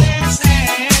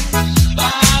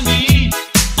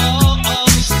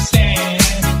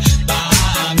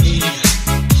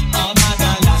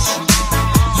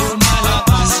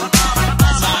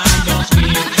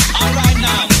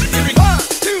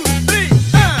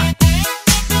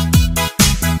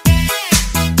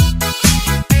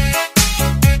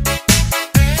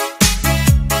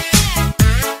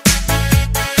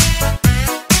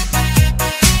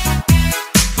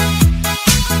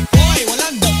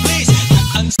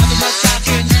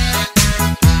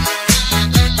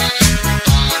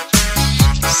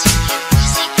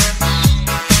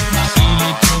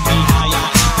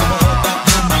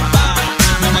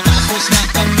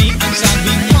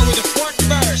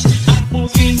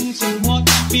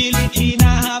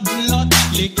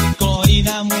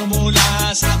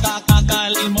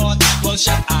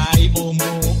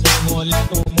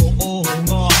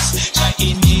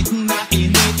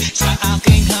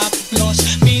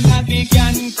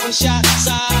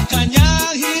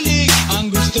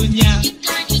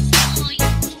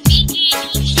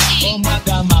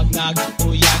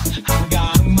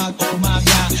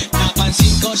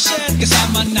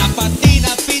 na pati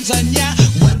na pinsan niya.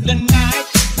 When the night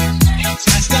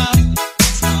has come,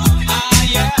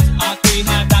 yeah, at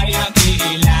tinatayang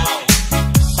ilaw.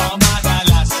 O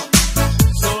madalas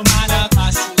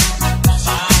lumalabas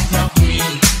ang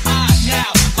queen. Now,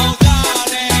 oh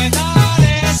darling,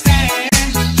 darling,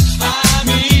 stand by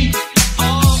me.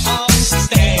 Oh,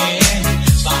 stand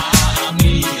by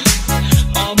me.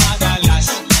 O madalas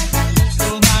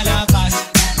lumalabas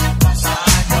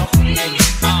ang queen.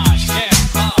 Yeah,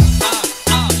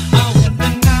 when the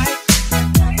night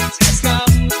has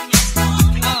come,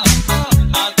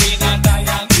 at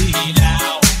tinatayang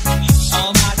ilaw. O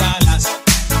madalas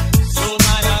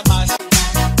lumalabas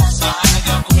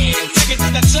ang queen. Take it to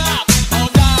the top. Oh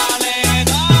darling,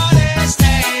 darling,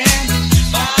 stand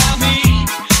by me.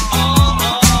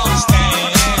 Oh,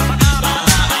 stand by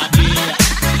me.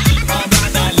 O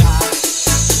madalas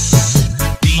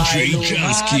DJ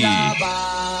Jansky.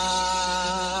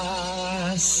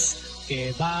 lumalabas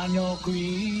kay Banyo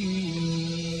Queen.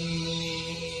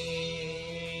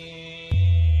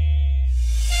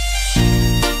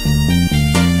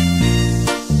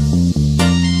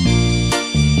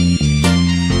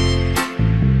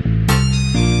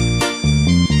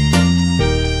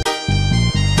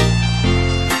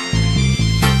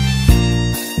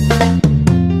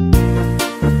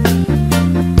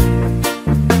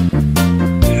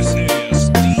 This is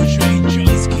DJ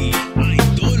Jansky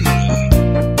Idol.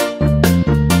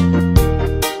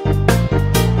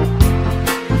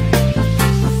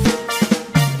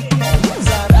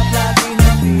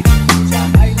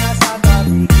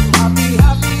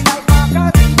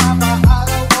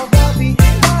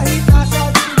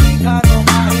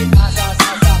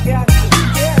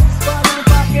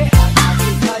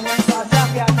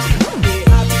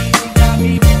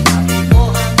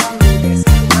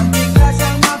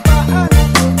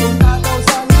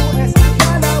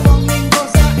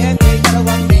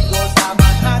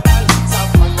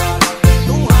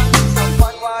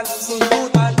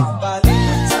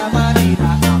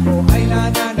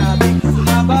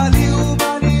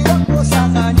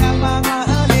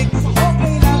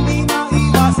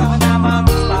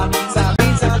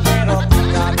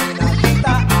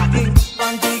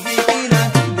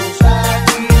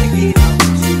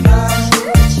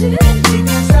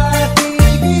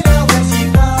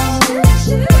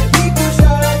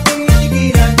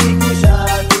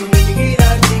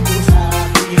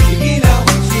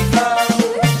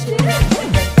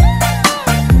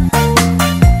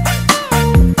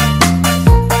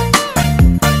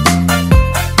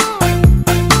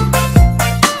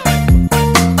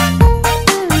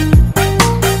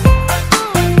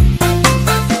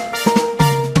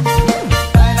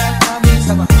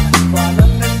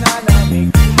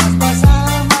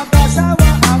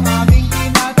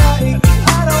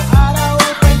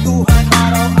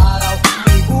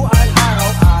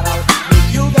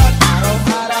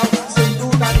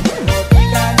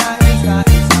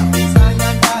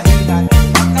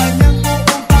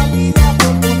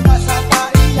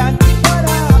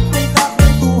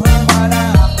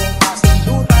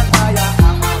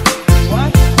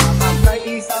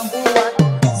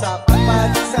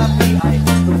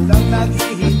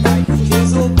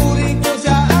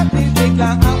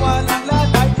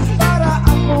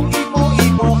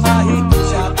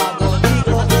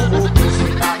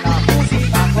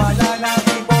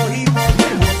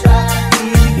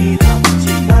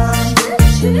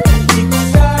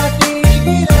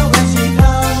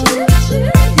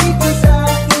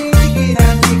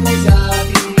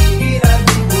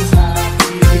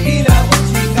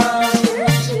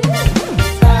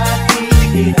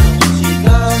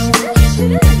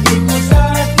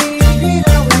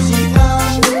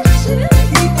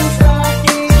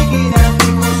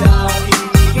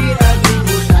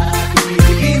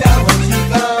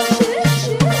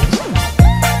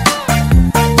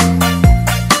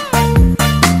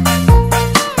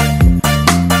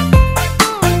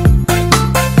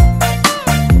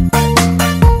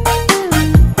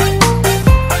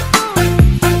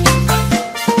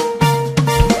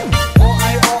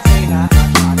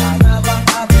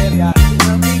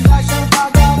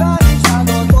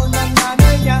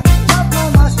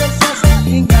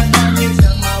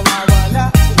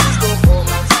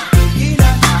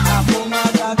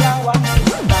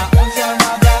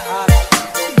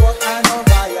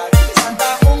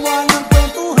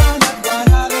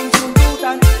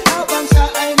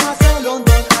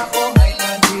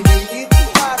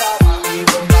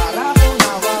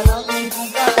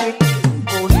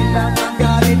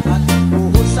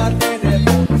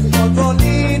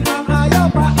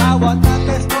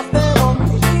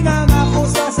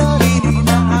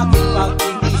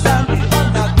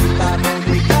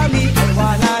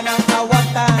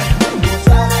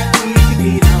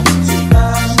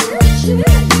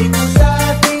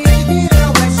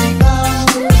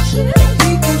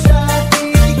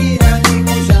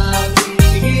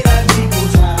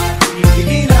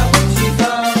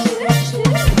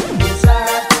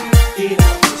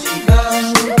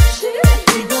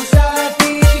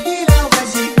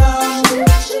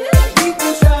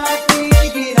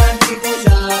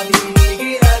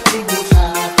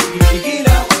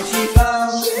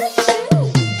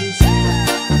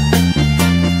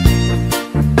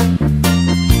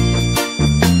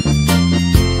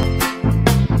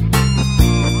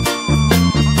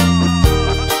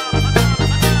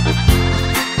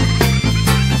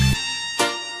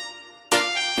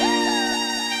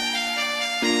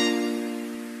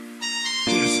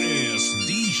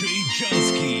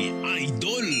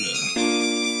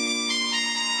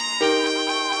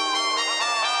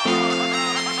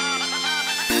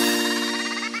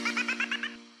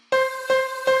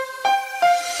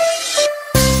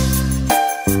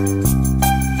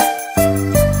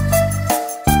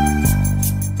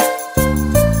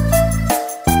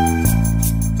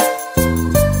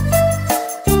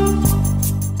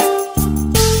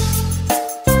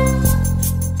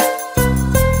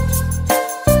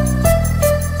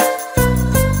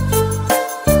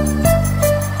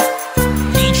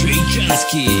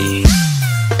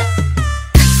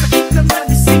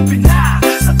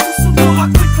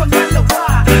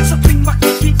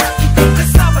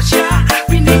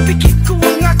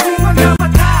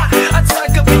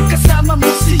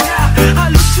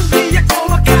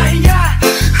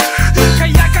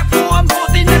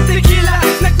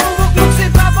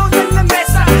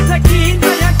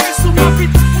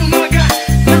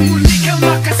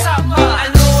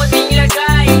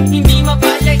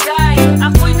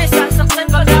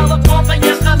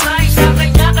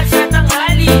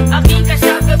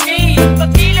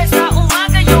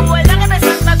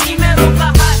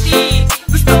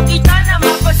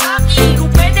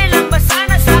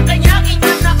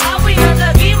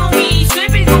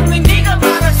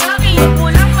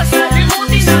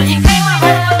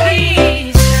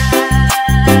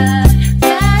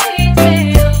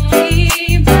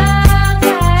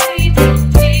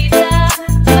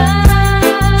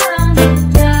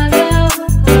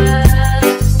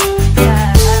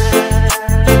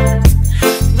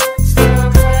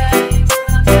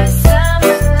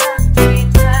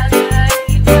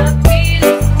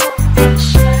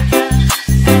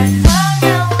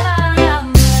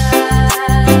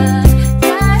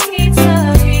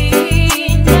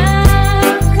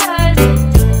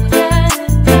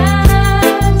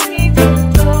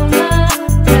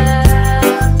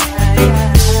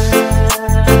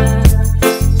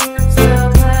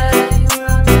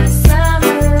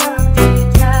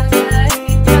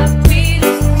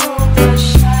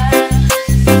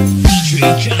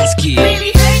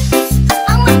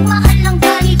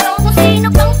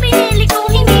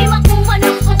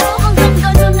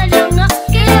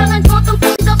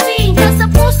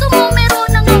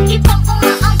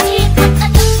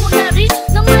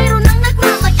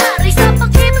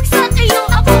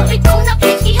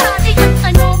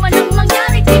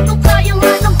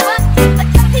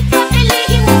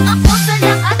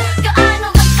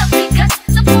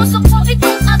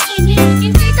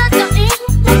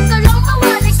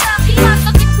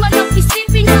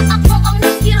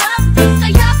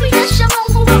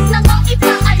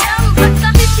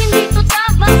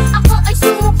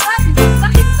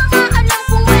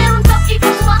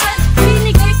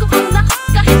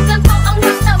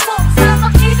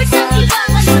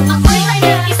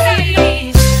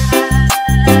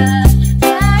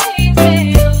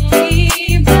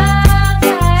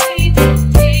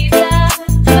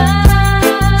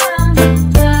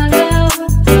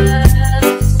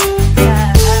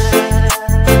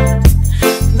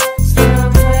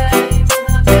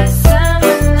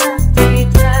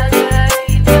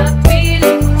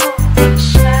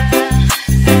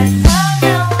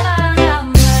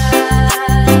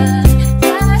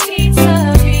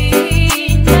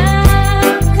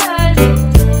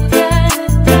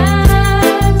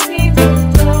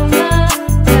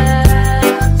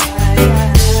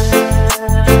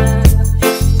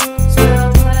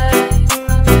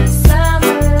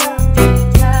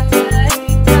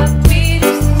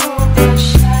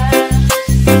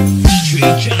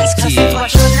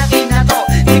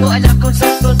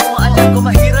 ko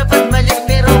mahirap at mali,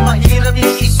 pero mahirap din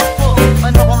isuko.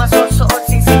 Paano ko masusuot,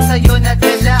 singsing sa'yo na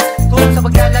dala. Kung sa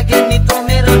paglalagyan nito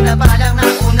meron na palang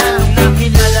nauna. Nung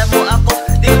nakilala mo ako,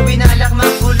 di ko binalak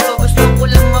magulo. Gusto ko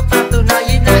lang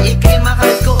mapatunayan na ikay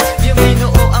mahal ko. Yung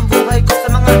binuo ang buhay ko sa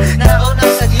mga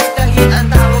naunang salitahin. Ang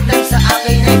tawag lang sa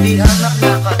akin ay di hamak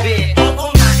na kabi.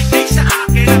 Oo nga, ikay sa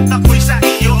akin at ako'y sa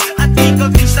iyo. At ikaw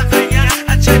din sa kanya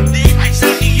at siya din ay sa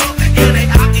iyo. Yan ay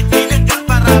akin pinagkat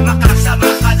para makasama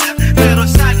ka lang. Pero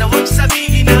sana huwag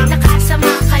sabihin na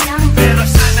Nakasama ka lang. pero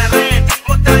sana rin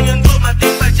huwag tayong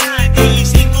dumating pa dyan.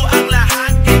 Ilisin ko ang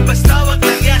lahat, kahit basta wag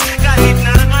lang yan. Kahit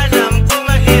na alam ko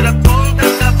mahirap kong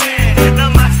tanggapin na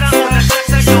mas nauna siya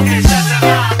sa'yo kesa sa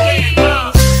akin.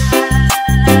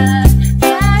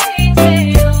 Kahit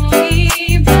merong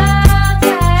iba,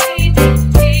 kahit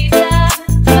hindi lamang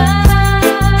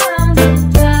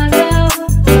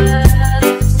gagawin.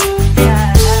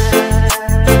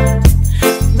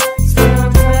 Basta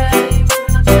may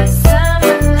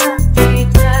makasama lang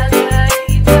kita,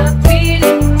 kahit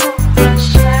mapiling mo pa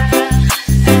siya.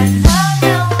 At huwag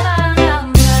nang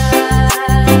mangamang,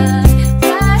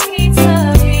 kahit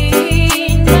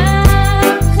sabihin na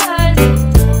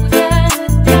kalimutan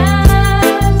na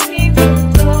di ko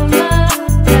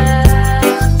tumanda.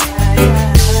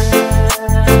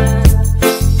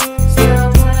 Basta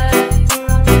may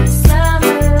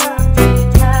makasama lang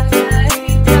kita,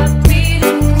 kahit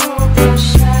mapiling mo pa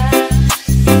siya.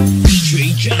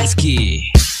 DJ Jansky.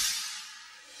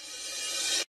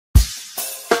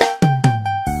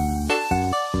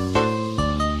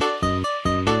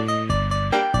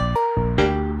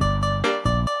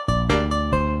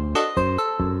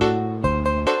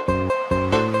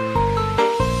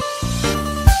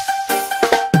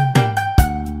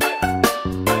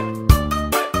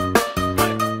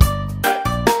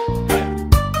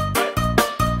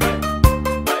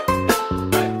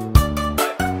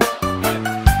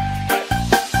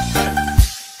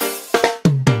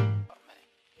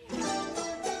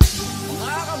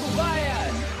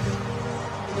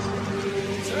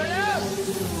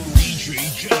 DJ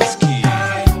Jansky.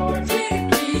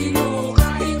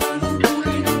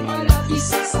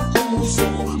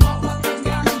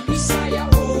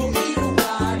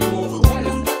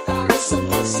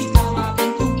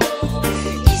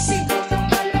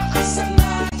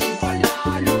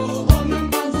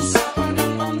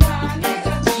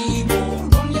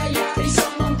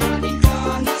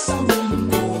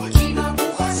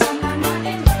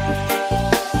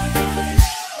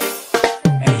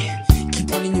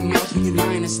 Keep on in your mouth when you're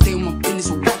lying. I stay on my business,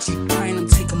 will watch you crying. I'm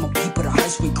taking my people to high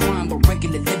school crime, but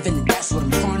regular living, and that's what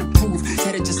I'm trying to prove.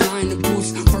 Said it just lying the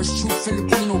boots. First true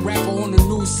Filipino rapper on the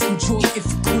news. Send joy if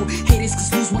you cool. Haters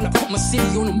cause lose when I put my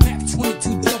city on the map.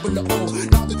 22 O.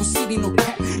 Now that we're city, no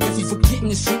cap. If you forgetting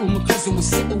this shit when my cousin was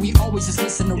sick, but we always just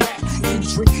listen to rap.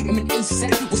 Kendrick, I'm an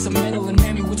ASAP with some metal and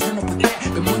Mammy, we turn up with that.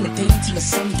 Been one a day till the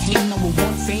sun came. Number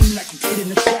one fame like a kid in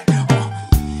the trap.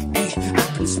 Hey,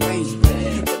 I've been to Spain,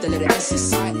 put the letter S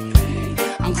inside.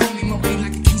 I'm claiming my way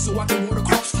like a king so I can water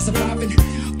crops for surviving.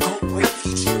 Go away if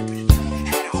you tripping.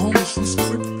 Had a home and she was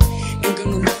tripping. Ain't got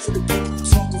no love for the people.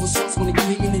 Talk over songs when you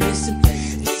hear me and listen.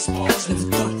 These bars never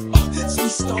done. 3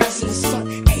 stars in the sun.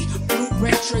 Hey, blue,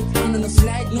 red, straight down on the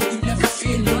flag. No, you never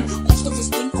fear none. Most of us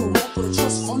think we're rap, but I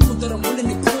trust fund know that I'm willing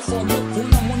to go for a look.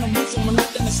 When I wanna move from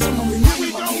another than the sun, I'm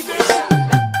remembering my people.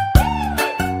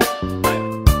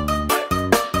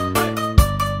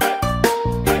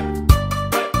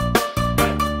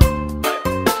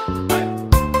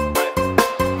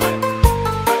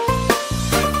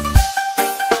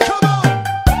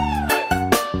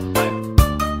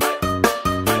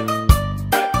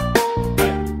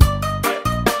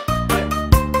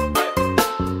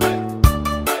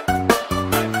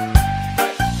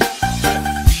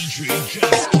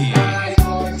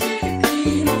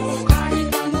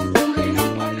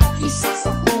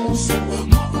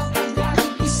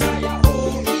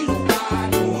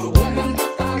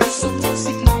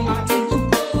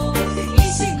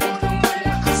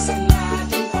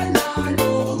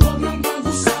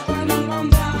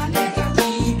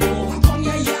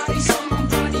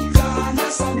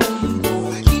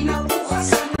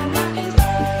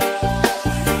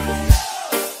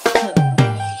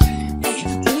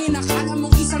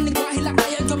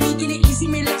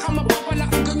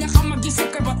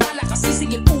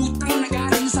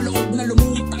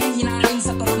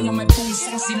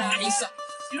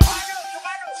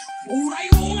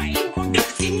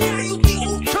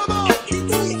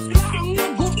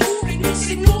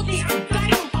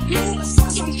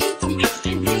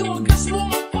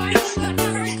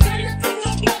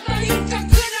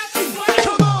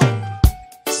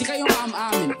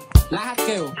 lahat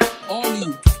kayo, all of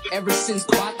you. Ever since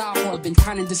bata ako, I've been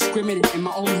kind of discriminated in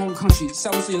my own home country.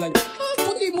 Some say like,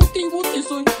 puti,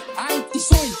 soy. I'm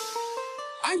Tisoy.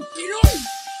 I'm Pinoy.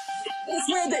 I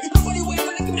swear that everybody way,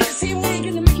 but I can be the same way.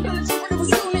 Gonna make it all the time, but it was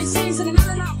real nice saying. So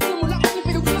nila na ako, wala ka na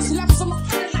pero kung sila sa mga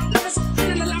kanila. Para sa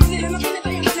kanila lang nila na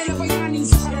pinatayang kanila bayanin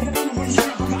sa karagatan ng bansa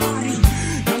na pag-aari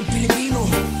ng Pilipino.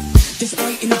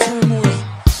 Despite any turmoil,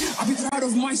 I'll be proud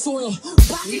of my soil.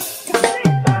 Bakit? Kasi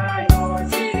tayo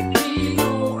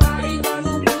Filipino ay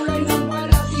tanong-tulay ng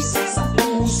walang isa sa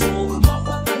puso.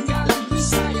 Mapatagyan ang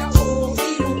Bisaya o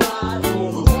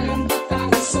Ilocano. Walang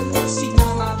batang sa toksik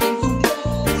ng ating tubo.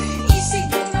 Isip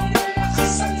ko ng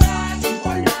malakas ang ating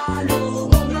panalo.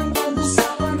 Huwag lang pag-usap.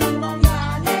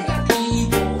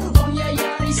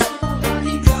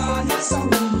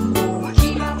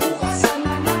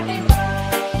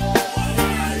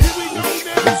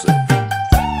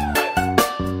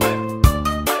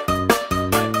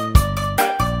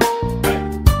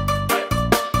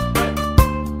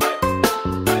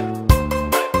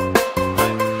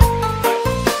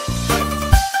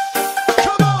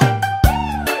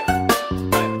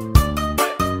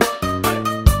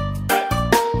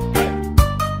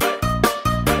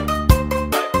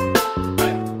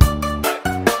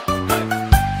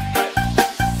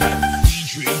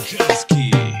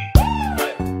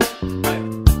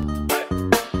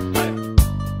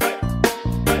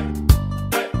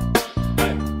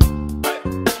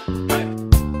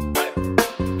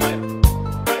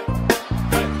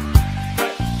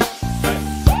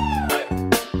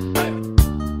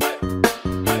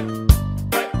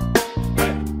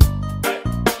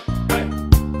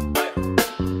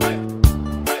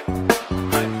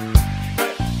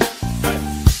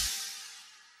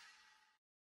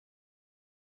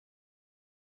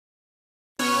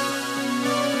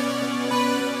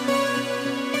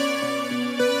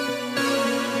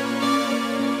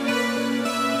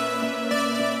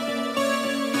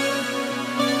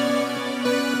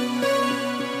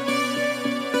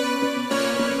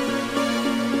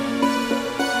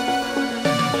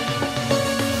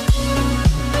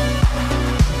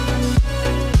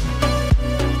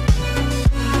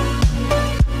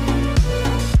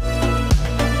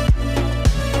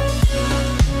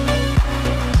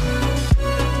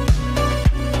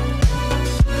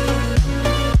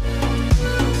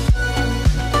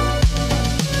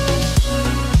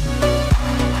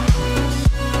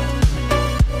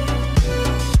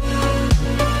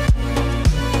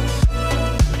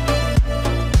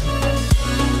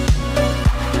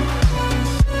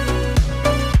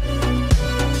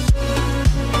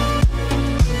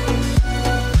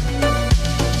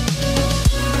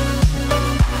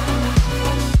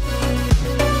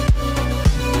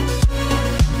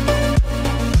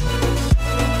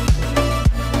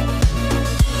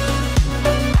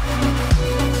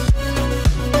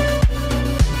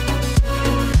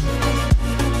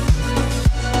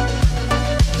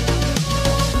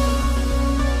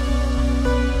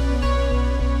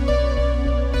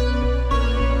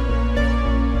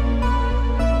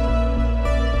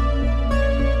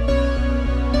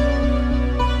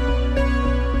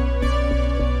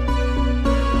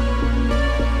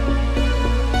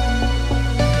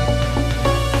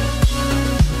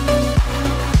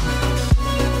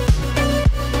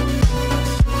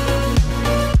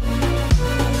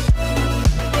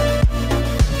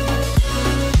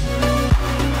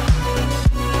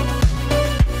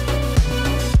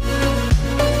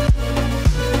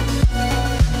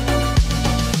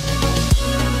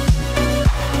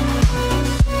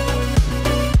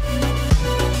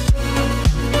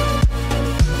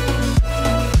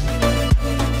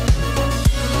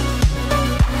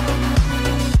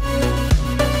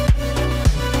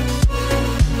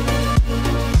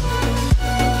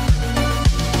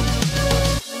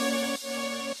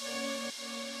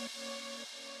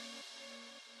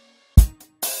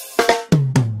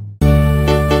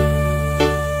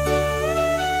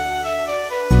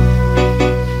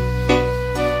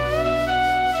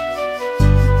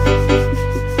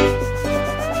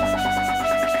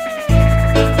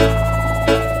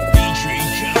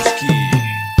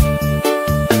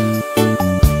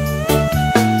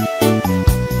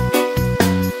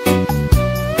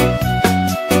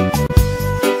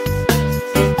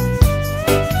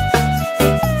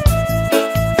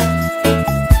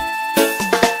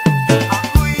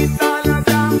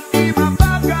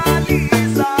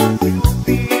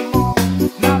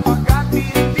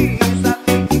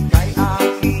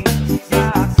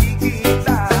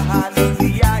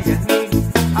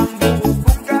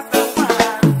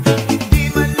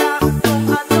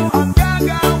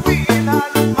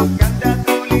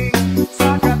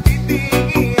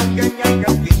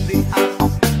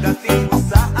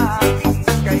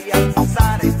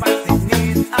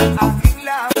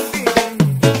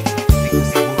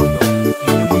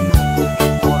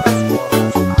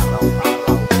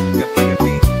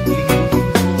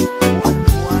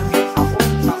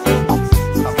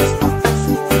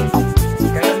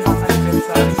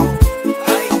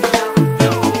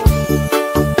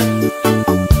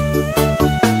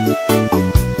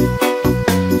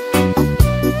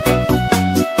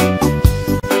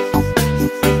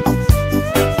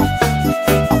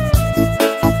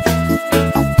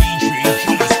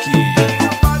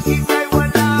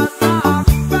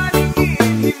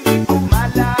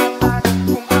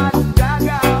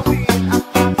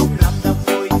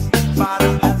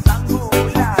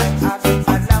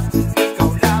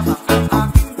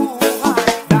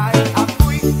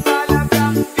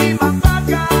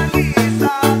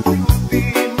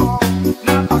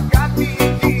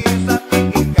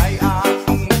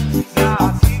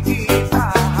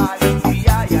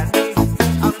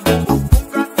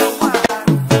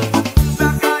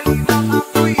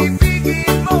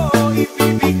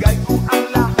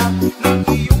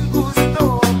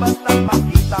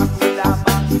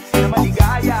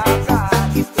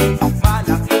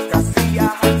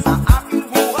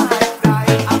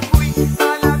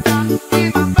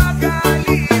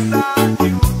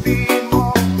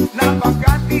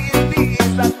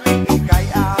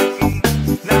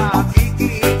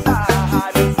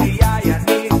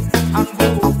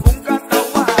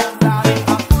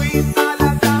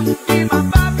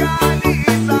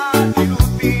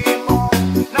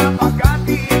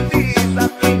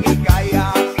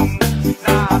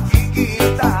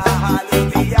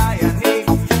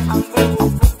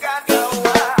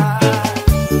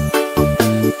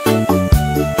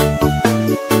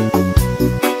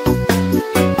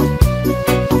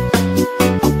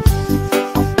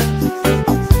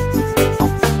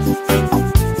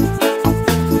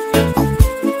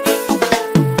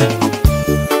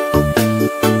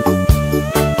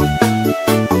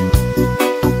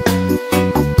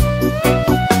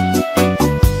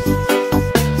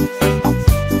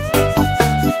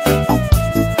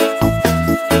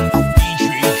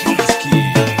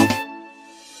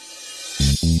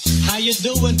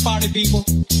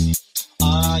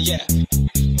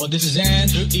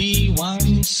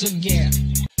 once again.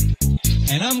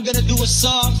 And I'm gonna do a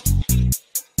song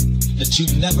that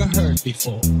you've never heard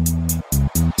before.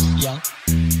 Yeah.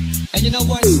 And you know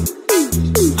what?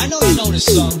 I know you know this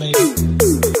song, baby.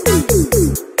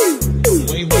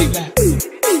 Way, way back.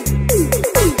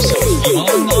 So you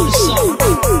all know the song.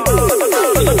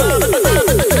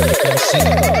 Sing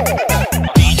it.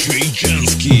 DJ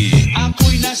Jansky.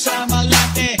 Ako'y nasa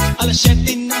Malate, alas 7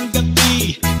 ng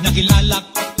gabi. Nakilala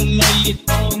ko tuloy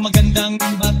itong magandang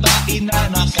babae na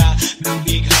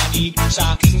nakalubighani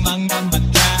sa aking mga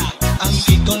mata. Ang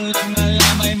di ko lang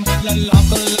alam ay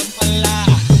maglaloko lang pala.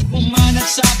 Umanat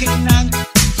sa akin ng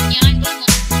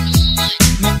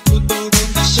nagtuturo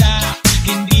na siya.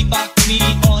 Hindi pa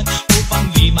kumion upang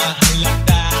di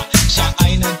mahalata. Siya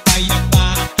ay nagpayapa,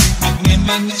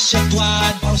 nagmemen na siya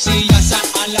tuwad o siya sa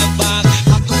alabang.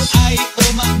 Ako ay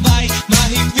umakbay,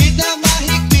 mahigpit na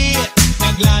mahigpit.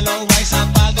 Naglalaway sa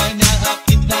bagay na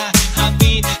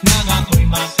hapit nang ako'y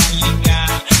makalinga.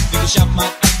 Di ko siya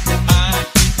matagpuan.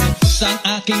 Sa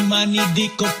aking mani di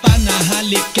ko pa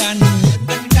nahalikan.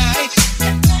 The night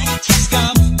has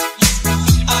come.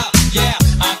 Yeah,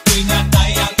 ako'y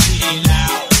natayang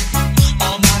ilaw. O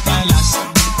madalas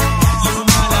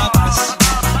lumalabas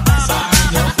sa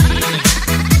iyong.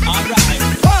 Alright.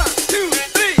 1, 2,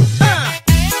 3,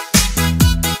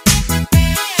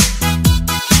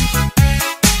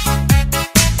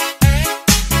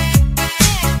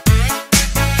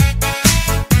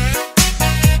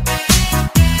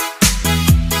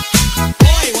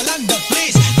 Boy, walang the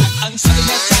place. Ang sabi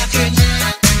niya sa akin,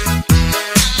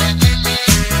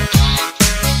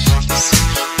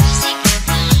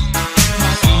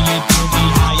 makinig ko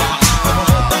bihaya,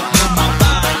 kumuhutot ng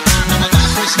mata, na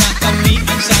matapos na kami.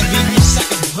 Ang sabi niya sa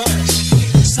verse,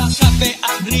 sa kape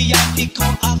Adriatico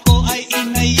ako ay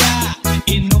inaya.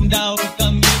 Inom daw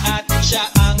kami at siya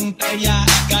ang taya.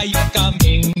 Kaya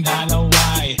kaming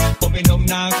dalaway uminom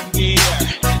ng beer.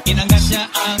 Inangat niya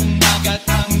ang magat.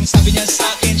 Ang sabi niya sa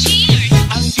akin,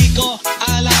 ang di ko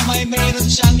alam ay meron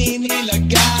siyang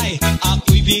inilagay.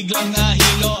 Ako'y biglang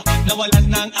nahilo, nawalan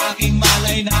ng aking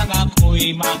malay nang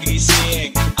ako'y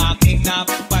magising. Aking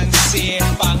napansin,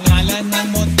 pangalan ng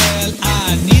motel,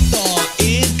 Anito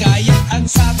Inn. Kaya ang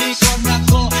sabi ko,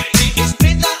 nako,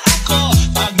 i-street na ako.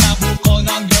 Pag nabuko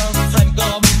ng girlfriend ko,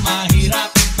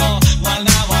 mahirap ito.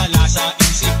 Wala sa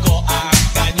isip ko ang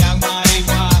kanyang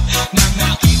maiwak. Nang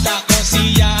nakita ko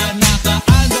siya,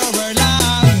 naka-underwear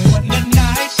lang. When the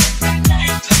night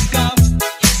has come,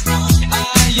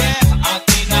 yeah, at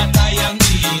tinatayang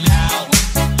ilaw.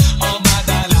 O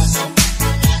madalas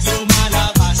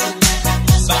lumalabas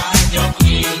sa inyong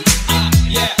queen.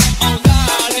 Yeah, oh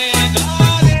darling,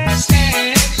 darling,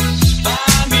 stand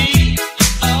by me.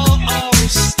 Oh, oh,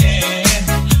 stand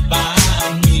by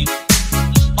me.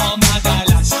 O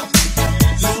madalas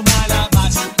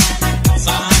lumalabas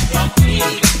sa inyong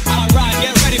queen. Alright,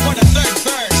 get ready for the third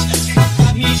verse.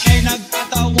 Kami ay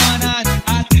nagtatawanan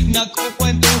at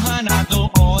nagkukwentuhan na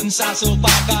doon sa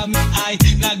sopa. Kami ay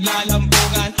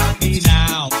naglalampungan ang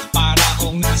ilaw para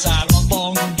kung nasa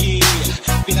romponggi.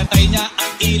 Pinatay niya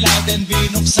ang ilaw then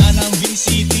binuksan ang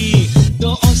VCD.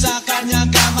 Doon sa kanyang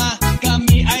kama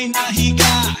kami ay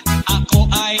nahiga. Ako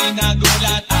ay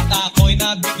nagulat at ako'y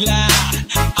nabigla.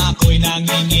 Ako'y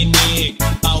nanginginig,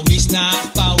 pawis na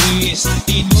pawis.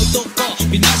 Tinutok ko,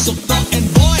 pinasok ko, and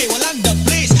boy, walang the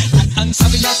place. At ang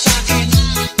sabi niya sa akin,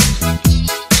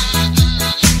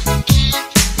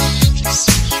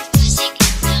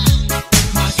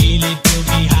 makilig ko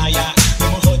bihaya,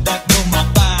 lumuhod at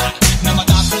lumapa. Na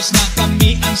matapos na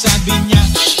kami, ang sabi niya,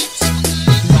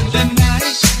 the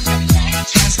night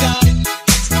has come.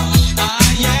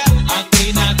 Yeah, at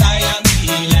tinatayang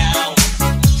ilaw.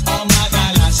 O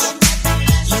madalas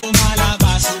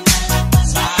lumalabas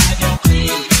sa inyong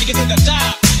queen. Take it to the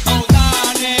top. Oh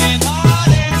darling,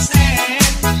 darling, stand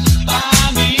by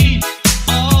me.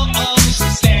 Oh, oh,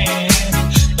 stand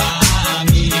by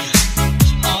me.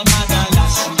 O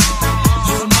madalas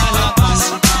lumalabas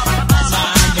sa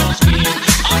inyong queen.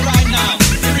 Alright now,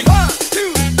 here we go. 1, 2,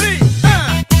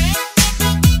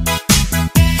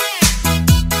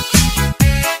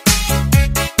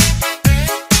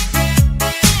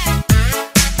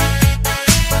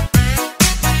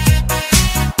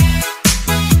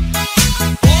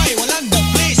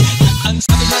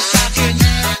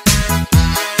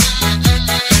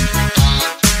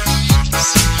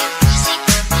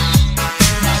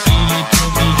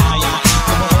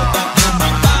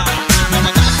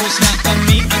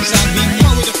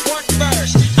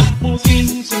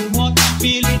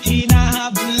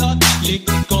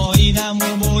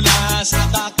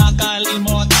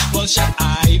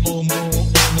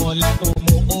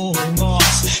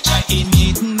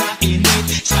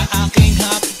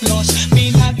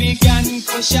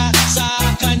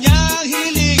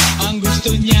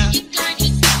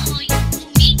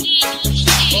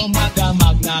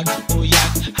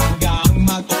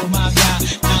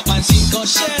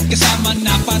 kasama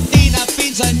na pati na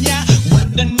pinsan niya. When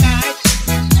the night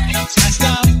has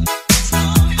come,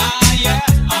 yeah,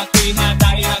 at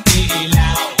pinatay ang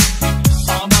ilaw.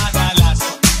 O madalas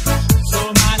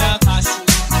lumalakas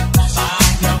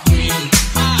ang queen.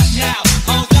 Now,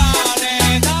 oh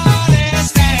darling, darling,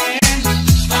 stand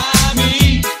by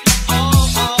me.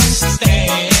 Oh,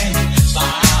 stand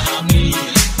by me.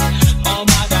 Oh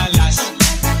madalas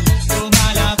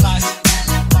lumalabas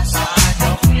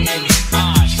ang queen.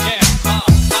 Yeah,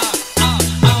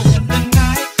 when the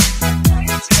night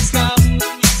has come,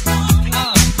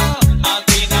 at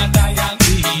pinatay ang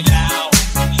ilaw.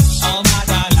 Oh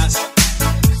madalas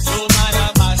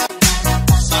lumalabas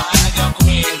ang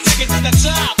queen. Take it to the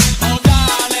top. Oh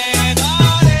darling,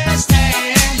 darling,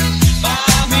 stand by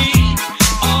me.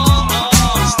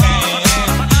 Oh,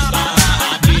 stand by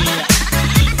me.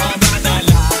 Oh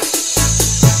madalas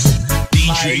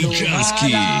DJ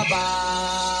Jansky.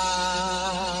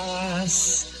 lumalabas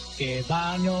kay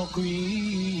Banyo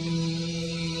Queen.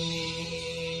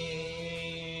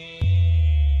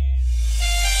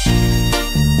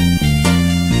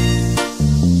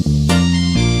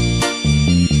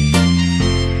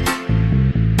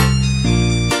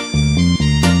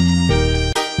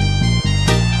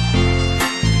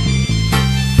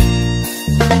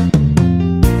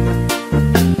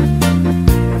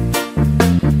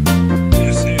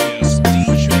 This is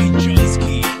DJ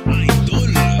Jansky Idol.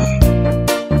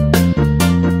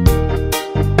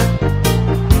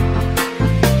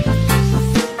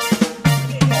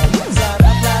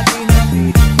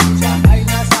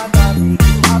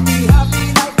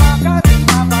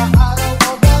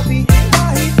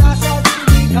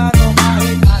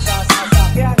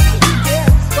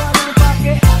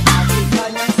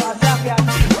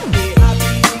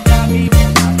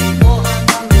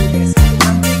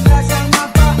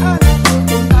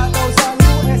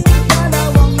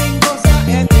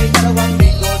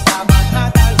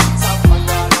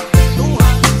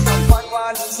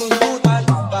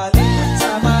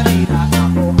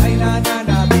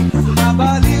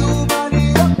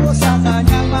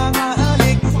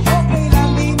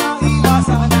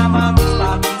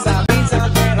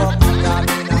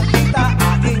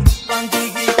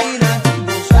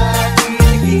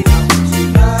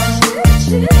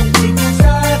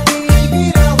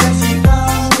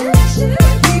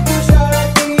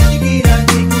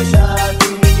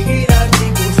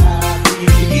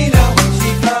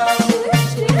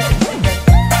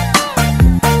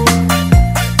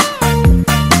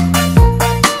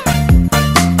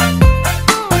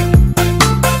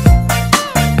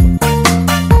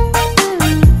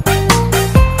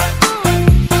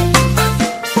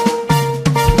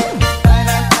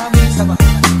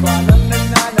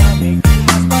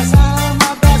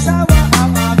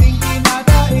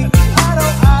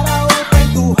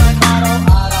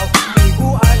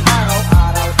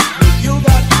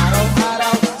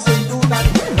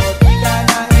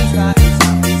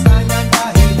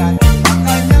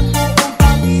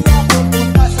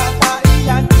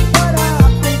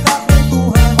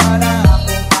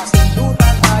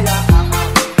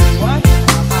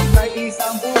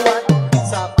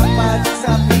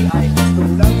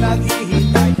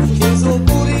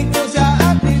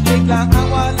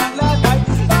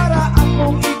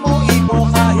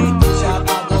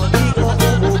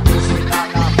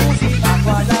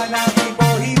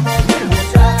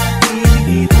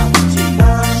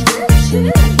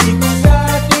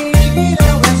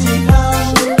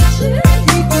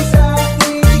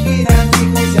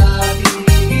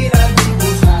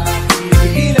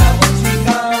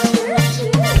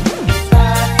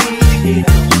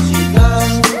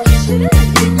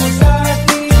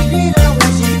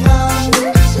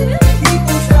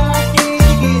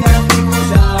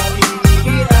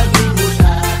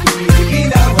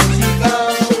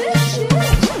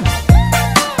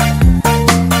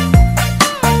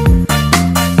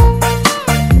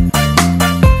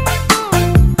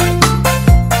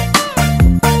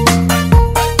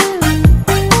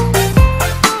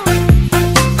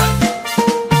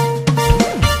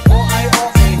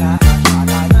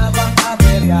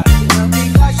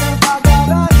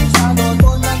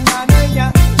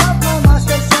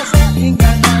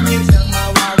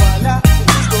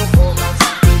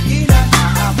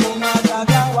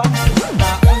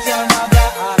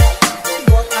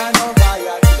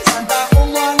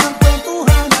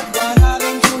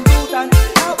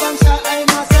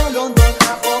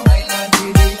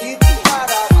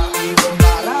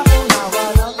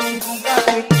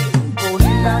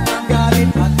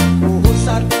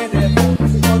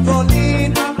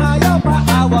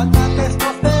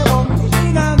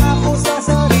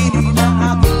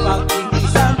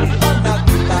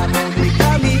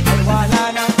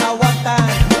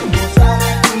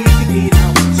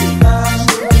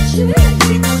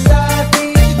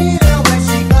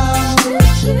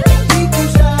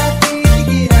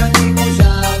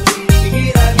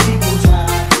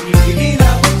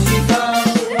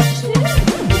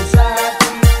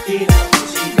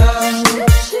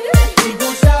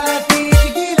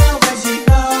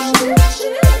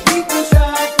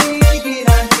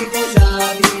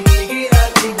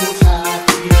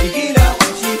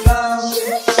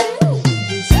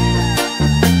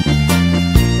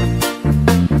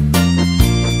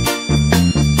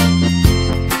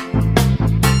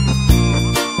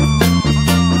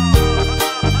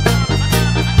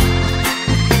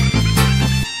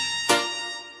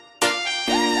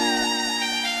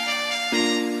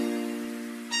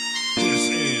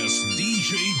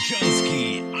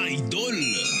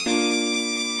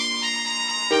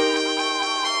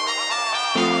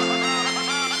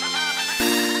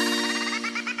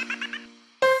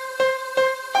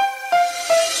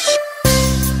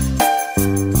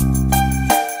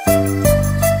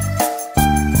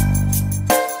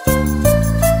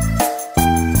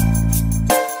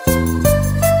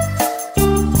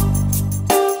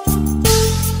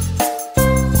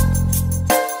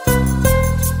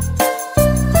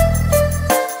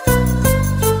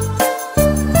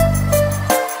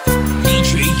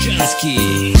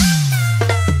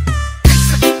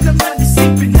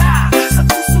 isipin na sa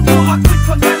puso mo ako'y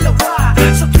pangalawa.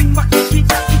 Sa tuwing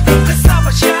makikita kitang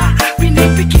kasama siya,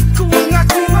 pinipikit ko ang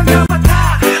aking mga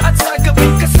mata. At sa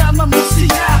gabing kasama mo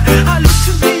siya, halos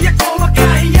hindi ako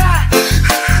makahiya.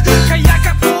 Kaya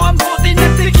kapo ang bote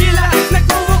ng tequila,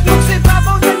 nagmumukmuk sa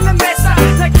ibabaw ng lamesa.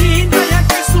 Naghihintay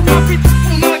hanggang sumapit ang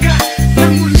umaga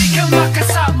nang muli kang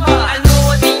makasama.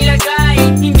 Ano ating lagay,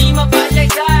 hindi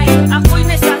mapalagay. Ako'y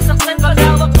nasasaktan pag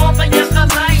hawak mo kanyang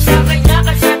kamay. Sa kanya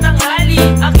ka sa tanghali,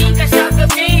 aking ka sa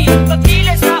gabi.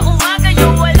 Pagkila sa umaga,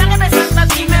 yung wala ka na sa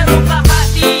tabi, meron ka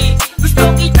hati. Gusto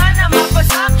kita na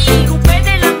mapasaki, kung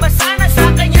pwede lang ba sana sa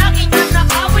kanya kita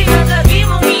nakawin. Ang lagi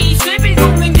mong iisipin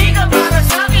kung hindi ka para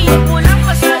sa'kin. Huwag mo lang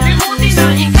pasalimutin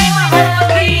na ikay mahal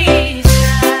pa rin.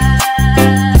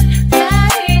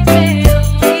 Kahit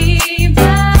merong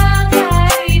iba,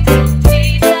 kahit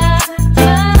hindi na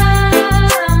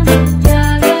ang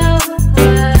nagawas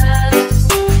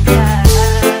ka.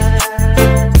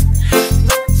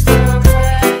 Gusto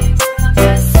ko'y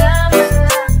makasama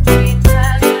lang kita,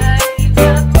 kahit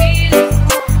kapiling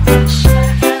mo pa siya.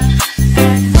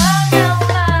 At wag nang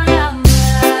malaman,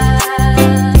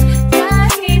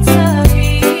 kahit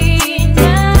sabihin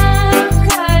na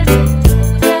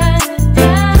kalulutan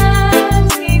lang,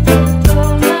 ito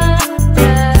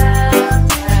tumatanda.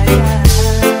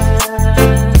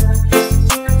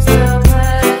 Gusto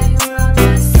ko'y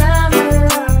makasama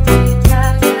lang kita,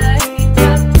 kahit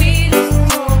kapiling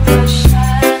mo pa siya.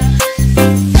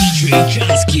 DJ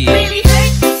Jansky. Really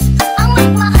hurts ang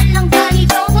magmahal ng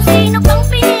ganito. Kung sino bang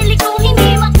pinili kong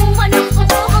hindi makuha ng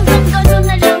buo, hanggang gano'n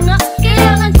na lang nga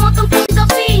kailangan ko itong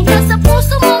tanggapin. Nasa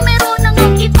puso mo meron nang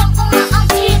ang ibang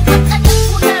umaangkin, at alam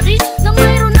mo na rin na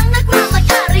mayroon nang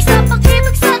nagmamayari sa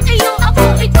pag-ibig sa iyo. Ako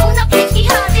itong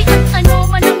nakikihari, at ano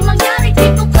man ang mangyari di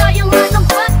ko kayang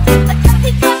manampat. At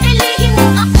kahit pa ilihin mo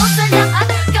ako sa lahat,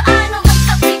 gaano man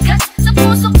kabigat sa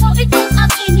puso ko itong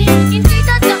aminin, hindi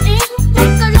dadain.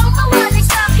 Huwag ka lang mawalay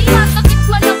sa'kin, masakit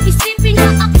man ang isipin na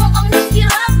ako ang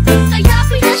naghirap. Kaya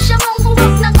pinasya mong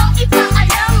huwag na ngang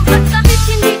ipaalam. At kahit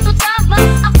hindi to tama,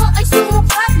 ako ay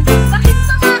sumukal. Bakit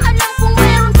na nga alam kung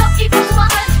mayroon kang ibang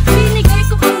mahal? Binigay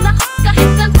ko ang lahat kahit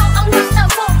ganito ang nasa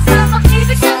mo. Sa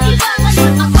pag-ibig sa iba,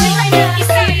 ngayon ako'y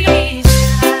nag-iisip.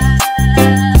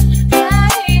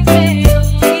 Kahit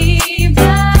merong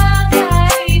iba,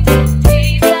 kahit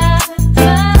hindi na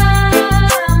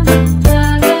ang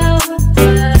nagawas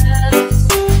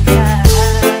ka.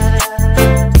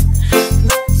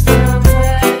 Gusto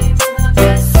ko'y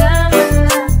makasama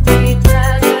lang kita,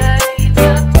 kahit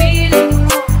kapiling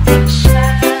mo pa siya.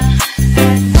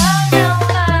 At wag nang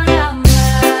malaman,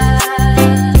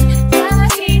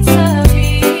 kahit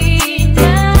sabihin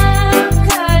na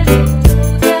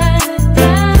kalulutan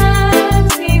lang,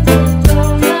 ito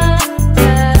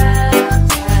tumatanda.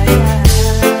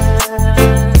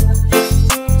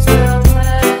 Gusto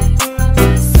ko'y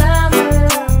makasama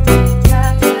lang kita,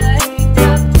 kahit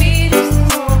kapiling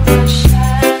mo pa siya.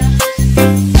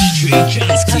 DJ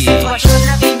Sa Jansky. sitwasyon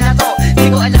na binato, di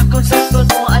ko alam kung saan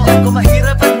mo. Alam ko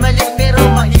mahirap at mali, pero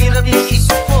mahirap din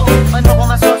isip ko. Paano ko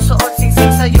masusuot,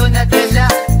 singsing sa'yo na dala.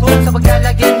 Kung sa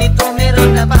paglalagyan nito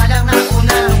meron na palang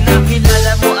nauna. Nung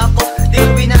nakilala mo ako, di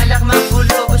ko binalak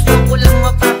magulo. Gusto ko lang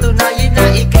mapatunayan na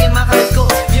ikay mahal ko.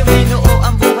 Yung binuo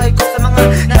ang buhay ko sa mga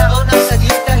naunang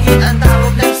salitahin. Ang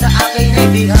tawag lang sa akin ay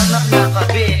di hamak na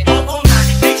kabi. Oo nga,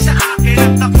 ikay sa akin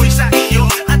at ako'y sa iyo,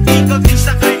 at ikaw din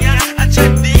sa kanya, at siya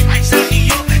di ay sa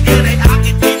iyo. Yan ay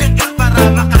akin pinagka para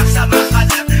makasama ka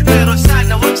lang. Pero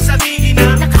sana huwag sabihin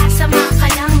na Nakasama ka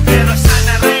lang. pero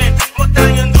sana rin huwag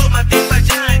tayong dumating pa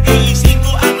dyan. Iisip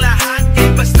ko ang lahat,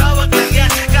 kahit basta wag lang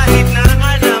yan. Kahit na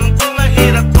alam ko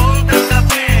mahirap kong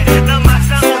tanggapin, na mas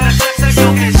nauna siya sa'yo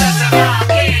kaysa sa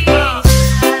akin.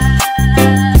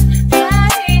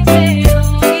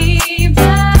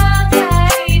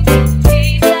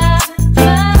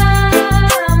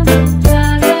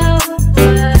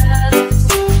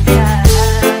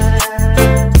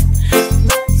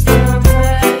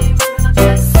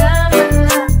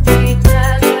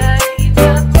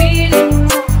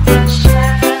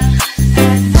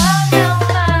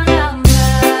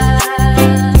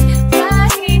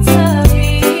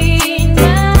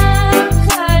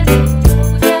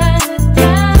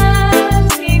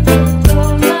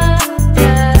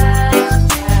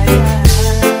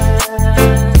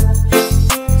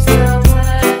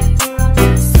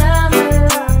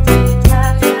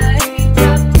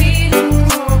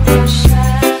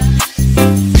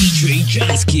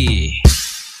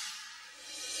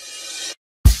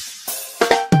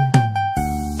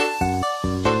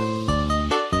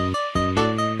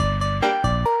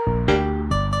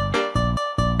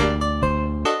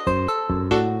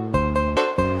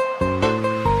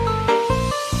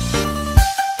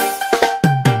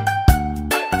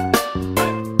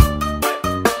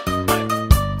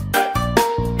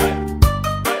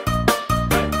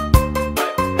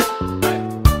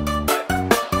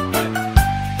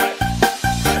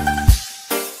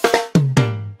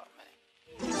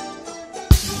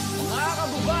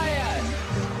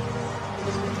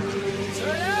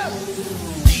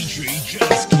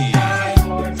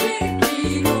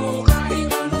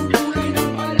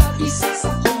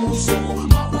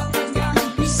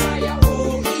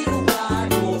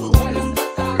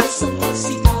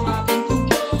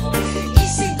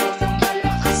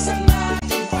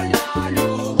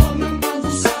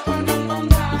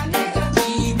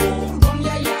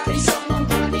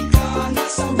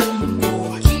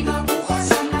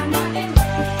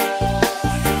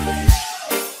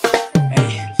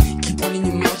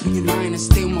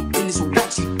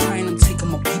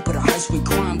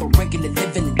 crime, but regular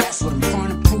living, and that's what I'm trying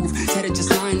to prove. Said it just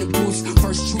lying the boots.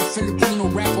 First true Filipino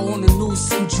rapper on the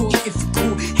news. Enjoy if you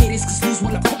cool. Haters cause lose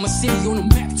when I put my city on the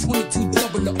map.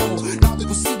 2200. Now that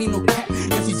we're city, no cap.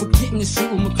 If you forgetting the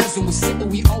shit when my cousin was sick, but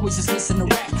we always just listen to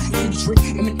rap. Kendrick,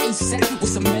 I'm an ASAP with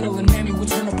some metal and mammy, we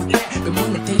turn up with that. Been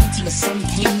on the day till the sun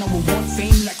came, now we want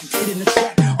fame like a kid in the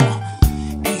trap.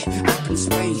 Hey, I've been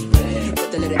Spain,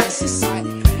 but the letter S inside.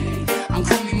 I'm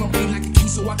claiming my way like a key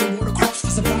so I can water crops for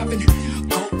surviving.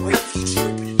 Go away if you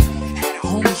tripping. Had a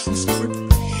home and she was tripping.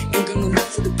 Ain't got no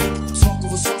love for the people. Talk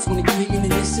over songs when they give me and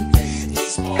listen.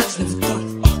 These bars never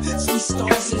done. 3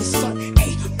 stars in the sun.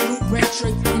 Hey, blue, red,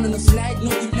 straight down on the flag. No,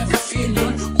 we never fear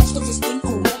none. Most of us think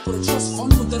we're rap, but a trust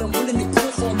fund with that I'm willing to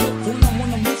kill for a look. When I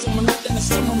wanna move from a night and the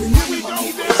summer, remember my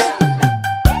name.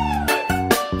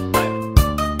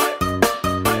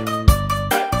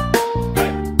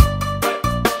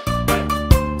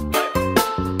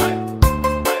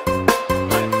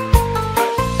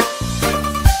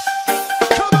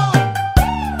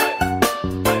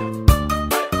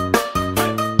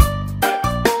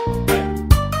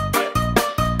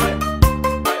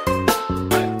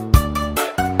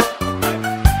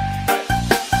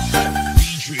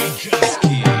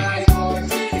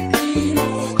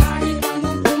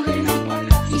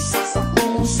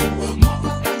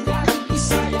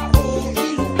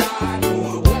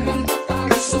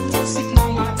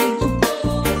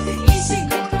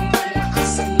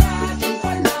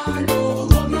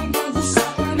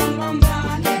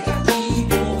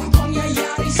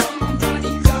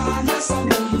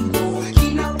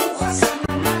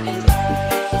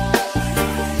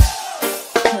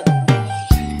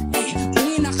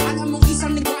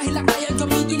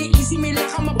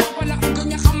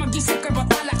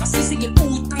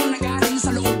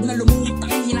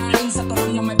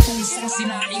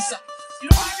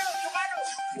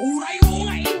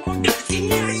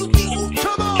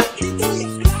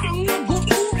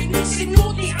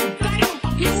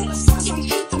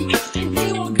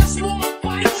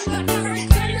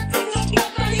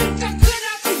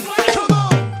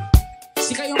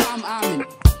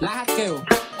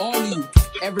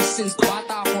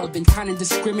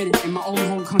 Discriminated in my own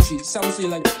home country. Some say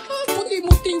like,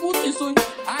 puti soy.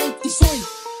 Ay, tisoy.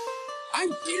 Ay,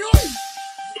 tiloy.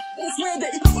 That's where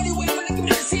the funny way when I give it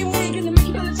the same way. Gonna make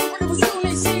it on the top where it was doing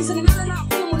they say. So another not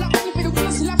boom, wala kami pero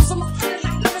wala sila sa mga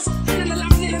kanila sa kanila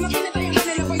lang nila na pinatay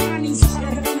kanila bayanin sa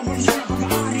karagatan na version ng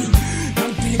pag-aari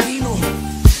ng Pilipino.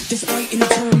 Despite any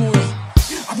turmoil,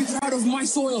 I'll be proud of my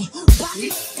soil.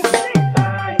 Bakit?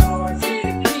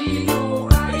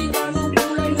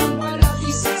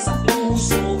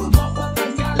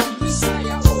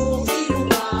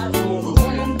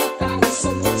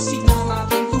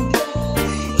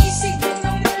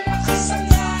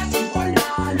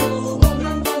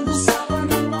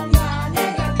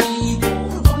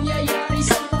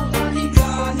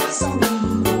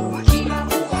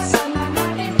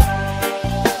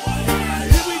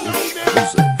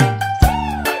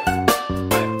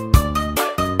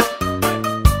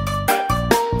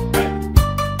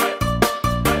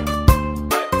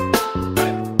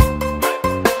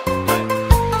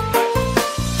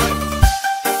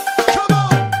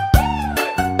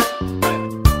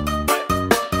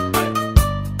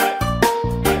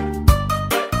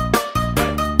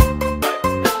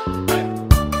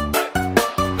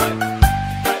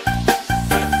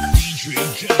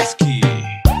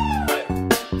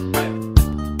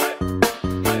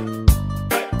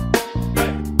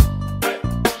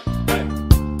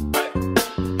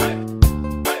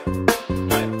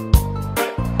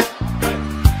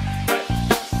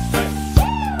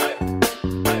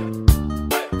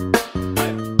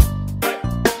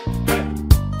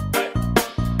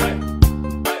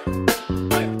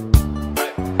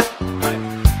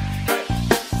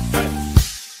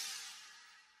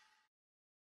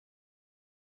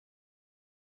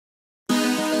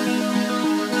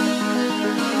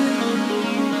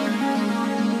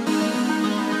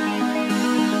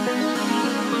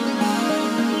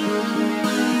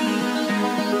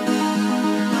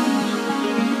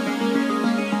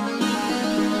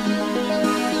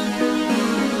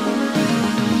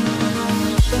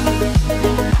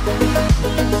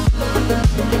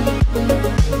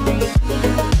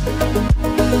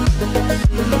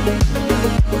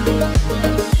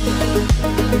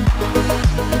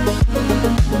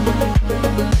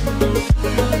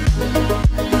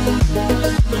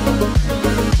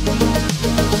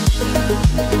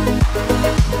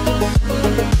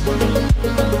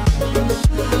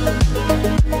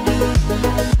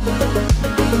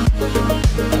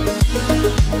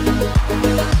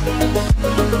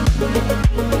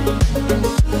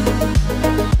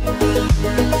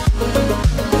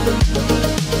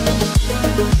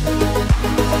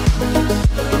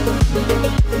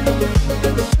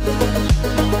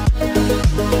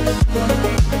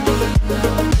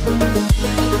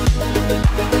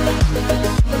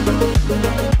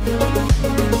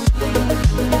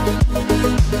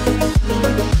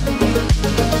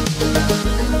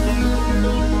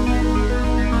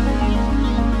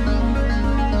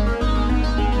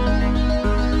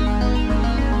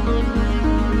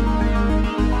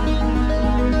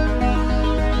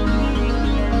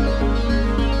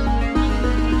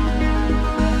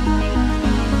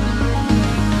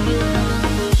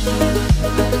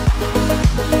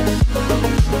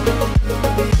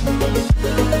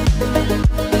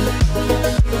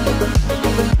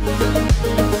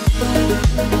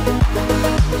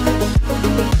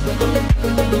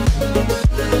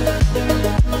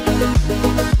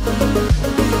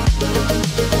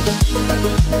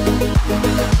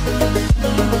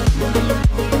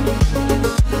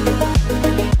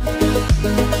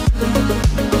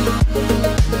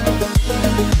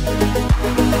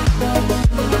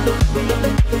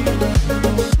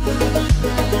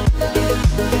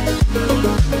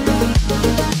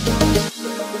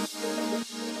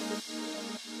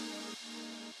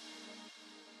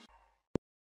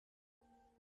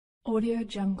 Audio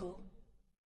Jungle.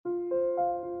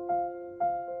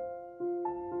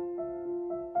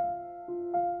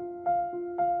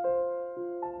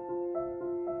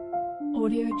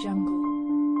 Audio Jungle.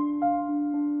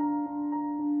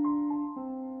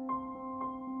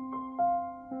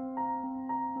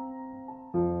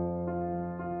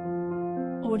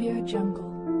 Audio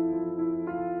Jungle.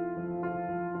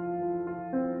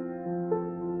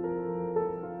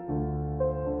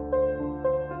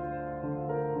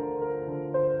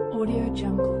 Audio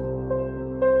Jungle.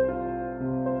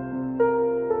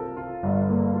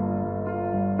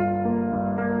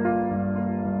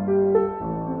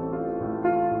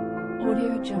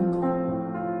 Audio Jungle.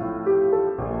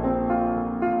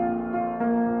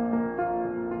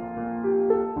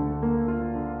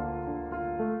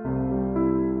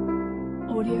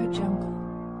 Audio Jungle. Audio Jungle.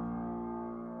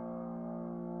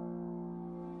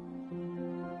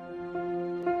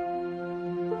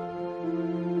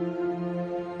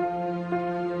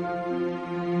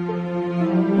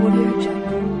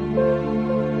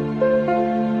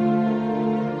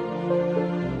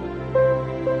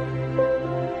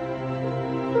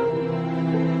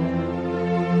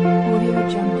 Audio Jungle. Audio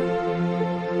Jungle.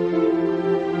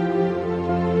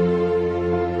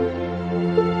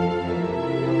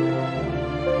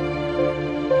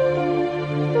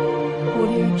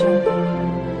 Audio Jungle. Audio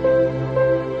Jungle.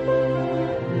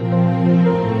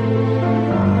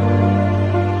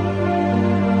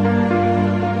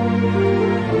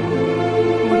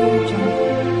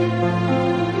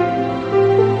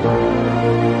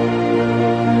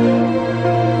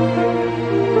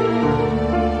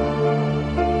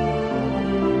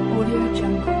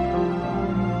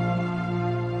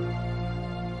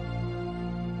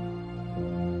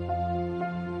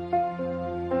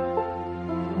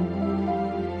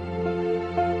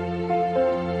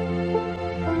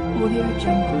 Audio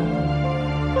Jungle.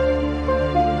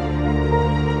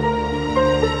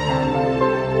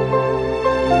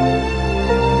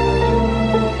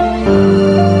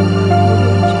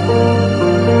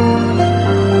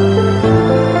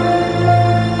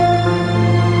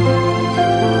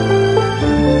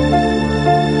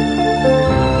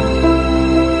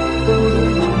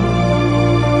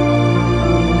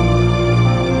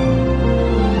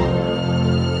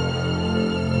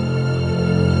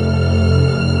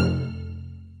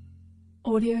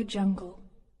 Audio Jungle.